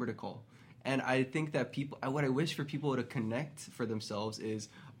 here's a number to call. And I think that what I wish for people to connect for themselves is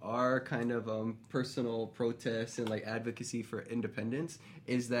our kind of personal protests and like advocacy for independence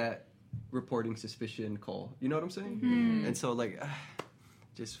is that reporting suspicion call. You know what I'm saying? And so like,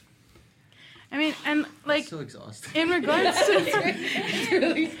 just. I mean, and like, so exhausted. in regards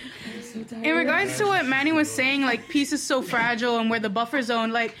to what Manny was saying, like peace is so fragile and we're the buffer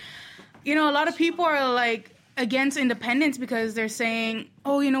zone. Like, you know, a lot of people are like against independence because they're saying,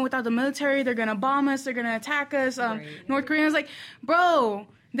 oh, you know, without the military, they're gonna bomb us, they're gonna attack us. North Koreans like, bro.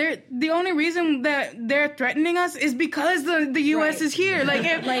 The only reason that they're threatening us is because the U.S. is here. Like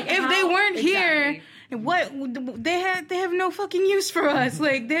if they weren't here, what they have no fucking use for us.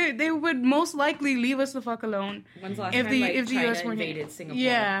 Like they would most likely leave us the fuck alone. When's the last if time the like, if the China U.S. weren't invaded here? Singapore?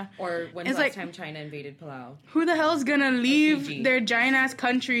 Yeah. Or when's It's the last like, time China invaded Palau? who the hell's gonna leave Fiji. their giant ass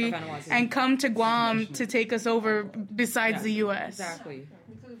country Vanuatu. and come to Guam to take us over besides the U.S.? Exactly.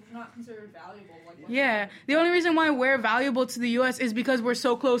 Because we're not considered valuable. Like, Yeah, the only reason why we're valuable to the U.S. is because we're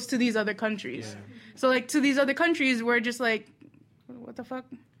so close to these other countries. So, like, to these other countries, we're just like, what the fuck?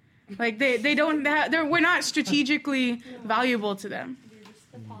 Like, they don't have, we're not strategically valuable to them.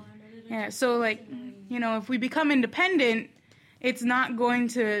 Yeah, so, like, you know, if we become independent, it's not going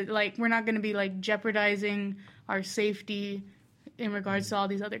to, like, we're not going to be, like, jeopardizing our safety in regards to all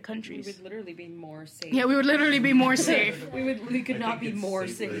these other We countries. would literally be more safe. Yeah, we would literally be more safe. We could not be more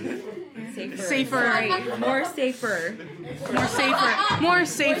safe. Safer. Sorry, more safer. More safer. More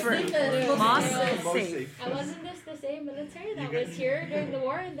safer. Safe. Wasn't this the same military that was here during the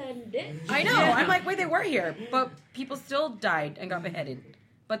war and then did? I know. I'm like, wait, they were here, but people still died and got beheaded,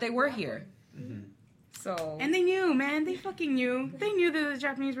 but they were here. So And they knew, man. They fucking knew. They knew that the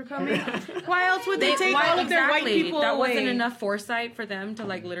Japanese were coming. Why else would they take all of their white people that away? wasn't enough foresight for them to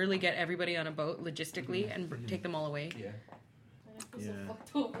like literally get everybody on a boat logistically and take them all away.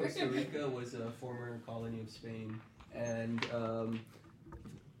 Costa Rica was a former colony of Spain, and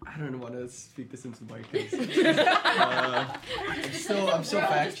I don't want to speak this into the mic. 'Cause, I'm still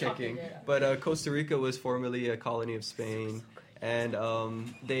fact checking, but Costa Rica was formerly a colony of Spain, and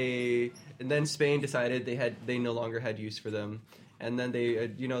then Spain decided they no longer had use for them, and then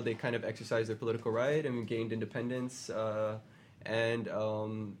they kind of exercised their political right and gained independence. And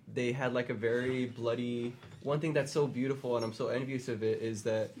they had like a very bloody. One thing that's so beautiful, and I'm so envious of it, is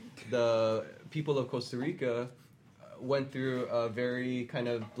that the people of Costa Rica went through a very kind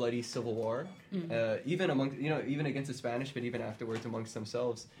of bloody civil war, even against the Spanish, but even afterwards amongst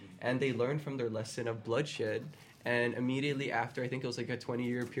themselves. And they learned from their lesson of bloodshed. And immediately after, I think it was like a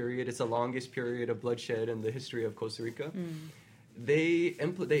 20-year period. It's the longest period of bloodshed in the history of Costa Rica. They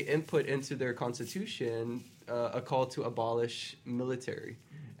input into their constitution a call to abolish military.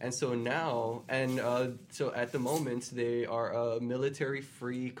 And so now, so at the moment, they are a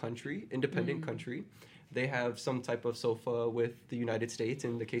military-free country, independent country. They have some type of SOFA with the United States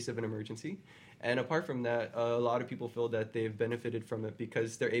in the case of an emergency. And apart from that, a lot of people feel that they've benefited from it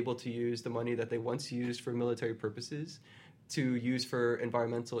because they're able to use the money that they once used for military purposes to use for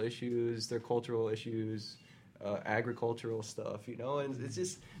environmental issues, their cultural issues, agricultural stuff, and it's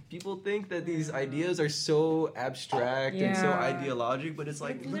just people think that these ideas are so abstract and so ideologic, but it's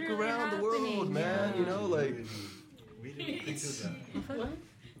like look around the world, man. We didn't think of that.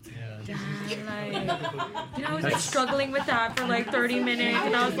 I was like struggling with that for like 30 minutes,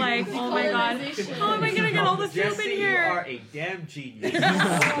 and I was like, oh my god, how am I gonna get all the soup in here? You are a damn genius. Know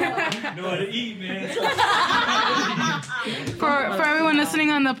how to eat, man. For everyone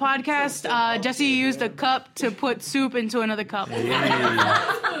listening on the podcast, Jesse used a cup to put soup into another cup.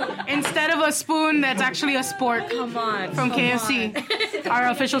 Instead of a spoon, that's actually a spork. Come on. From KFC, our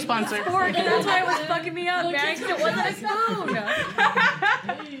official sponsor. Spork, and that's why it was fucking me up, man, 'cause it wasn't a spoon.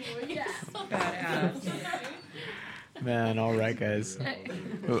 Badass. Man, all right, guys.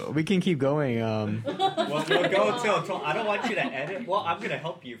 We can keep going. Well, we'll go till I don't want you to edit. Well, I'm gonna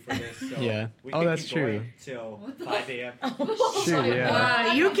help you for this. So Yeah. we Oh, can that's keep true. going till 5 a.m. Shoot,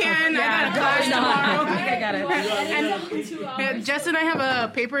 yeah. You can. I got a class tomorrow. I got it. And Jess and I have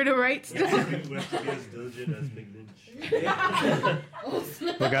a paper to write still. We have to be as diligent as Big Lynch.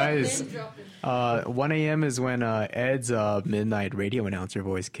 But guys, 1 a.m. is when Ed's midnight radio announcer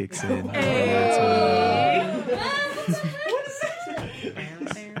voice kicks in.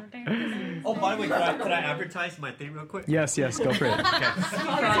 Oh, by the way, could I advertise my thing real quick? Yes, go for it.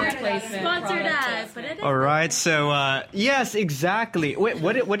 Sponsored ad. All right, so yes, exactly. Wait,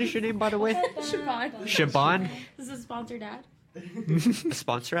 what is your name, by the way? Siobhan. Siobhan? This is a sponsored ad. A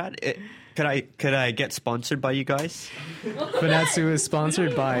sponsor ad? Could I get sponsored by you guys? Fanatsu is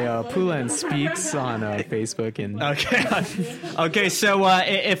sponsored by Pulan Speaks on Facebook and. Okay. So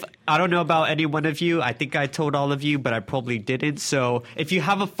if I don't know about any one of you, I think I told all of you, but I probably didn't. So if you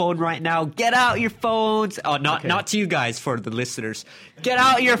have a phone right now, get out your phones. Oh, not to you guys, for the listeners. Get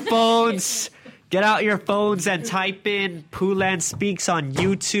out your phones. Get out your phones and type in Pulan Speaks on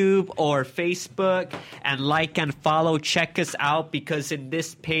YouTube or Facebook and like and follow. Check us out, because in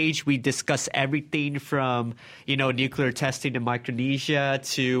this page we discuss everything from, nuclear testing in Micronesia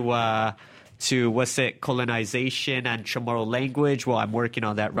to colonization and Chamorro language. Well, I'm working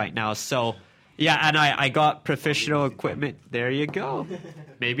on that right now. So yeah, and I got professional equipment. There you go.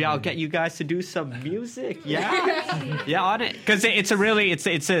 Maybe I'll get you guys to do some music. Yeah, on it. Because it's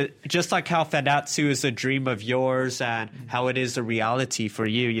a just like how Fanatsu is a dream of yours and how it is a reality for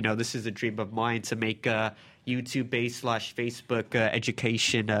you. This is a dream of mine to make a YouTube-based / Facebook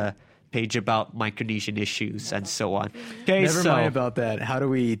education page about Micronesian issues and so on. Okay, Never mind about that. How do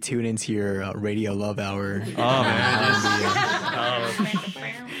we tune into your Radio Love Hour? Oh man.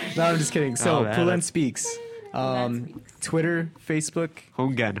 No, I'm just kidding. So, man. Pulan Speaks. Twitter, Facebook,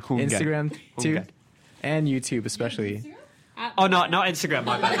 Hungan. Instagram too, and YouTube especially. Oh, no, not Instagram.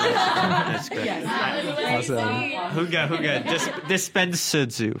 My bad. That's good. Awesome. Hunga. Dispensa.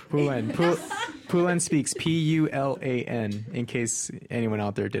 Pulan Speaks. Pulan. In case anyone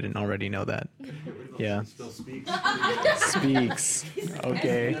out there didn't already know that. Yeah. Still speaks. Speaks.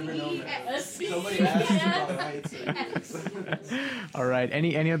 Okay. All right.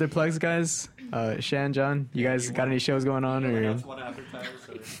 Any other plugs, guys? Shan, John, you guys got any shows going on or?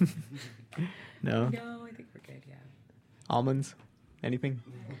 No. No, I think we're good. Yeah. Almonds? Anything?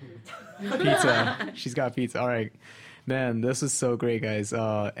 Pizza. She's got pizza. All right. Man, this is so great, guys.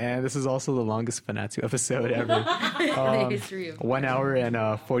 And this is also the longest Fanatsu episode ever. In the history of 1 hour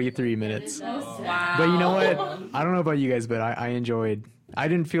and 43 minutes. Wow. But you know what? I don't know about you guys, but I enjoyed. I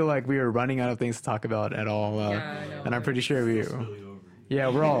didn't feel like we were running out of things to talk about at all. And I'm pretty sure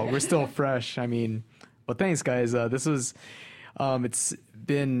we're still fresh. I mean, well, thanks, guys. This was.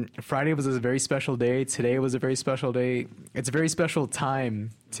 Friday was a very special day. Today was a very special day. It's a very special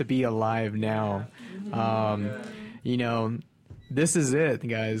time to be alive now. this is it,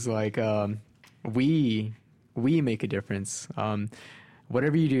 guys. Like, we make a difference.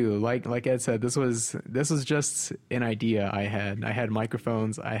 Whatever you do, like Ed said, this was just an idea I had. I had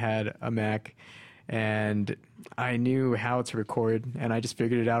microphones, I had a Mac, and I knew how to record, and I just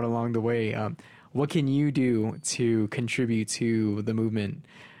figured it out along the way. What can you do to contribute to the movement?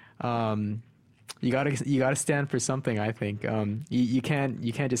 You gotta stand for something. I think you can't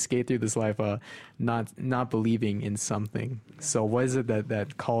just skate through this life not believing in something. So what is it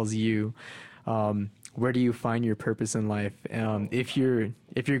that calls you? Where do you find your purpose in life? If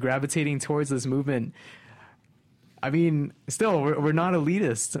you're gravitating towards this movement, I mean, still we're not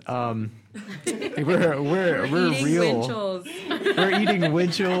elitist. We're eating real. Winchell's. We're eating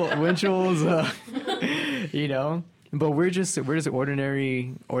Winchell's. You know, but we're just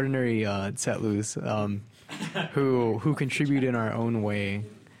ordinary Tsetlus who contribute in our own way.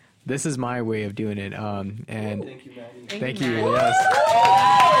 This is my way of doing it. And Thank you, Manny. thank you. Yes.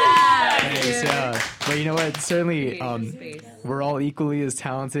 Thanks, yeah. But you know what? Certainly, we're all equally as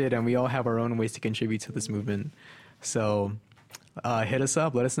talented, and we all have our own ways to contribute to this movement. So, hit us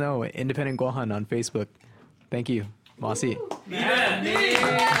up. Let us know. Independent Gohan on Facebook. Thank you. Masi.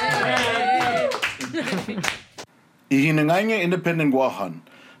 Ihinanganya Independent Guahan.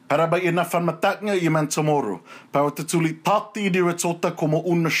 Para ba ina fanmataknya iman tomorrow. Para tutuli tati diretota como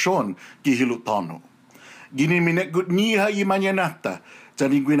una shon gihilutano. Gini minek gut niha imanya nata.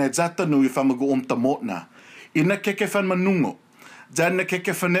 Jani gwina zata nui famago tamotna. Ina keke fan manungo. Jana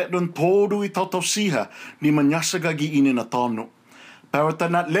keke fanet don todu I tautau siha ni manyasaga gi ini na tano. Para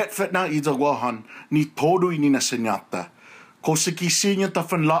tanat let fet na ida Guahan ni todu ini na senyata. Ko se kisinya ta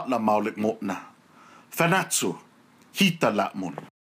fan lat la maulik motna. Fanatsu. Hita latmon.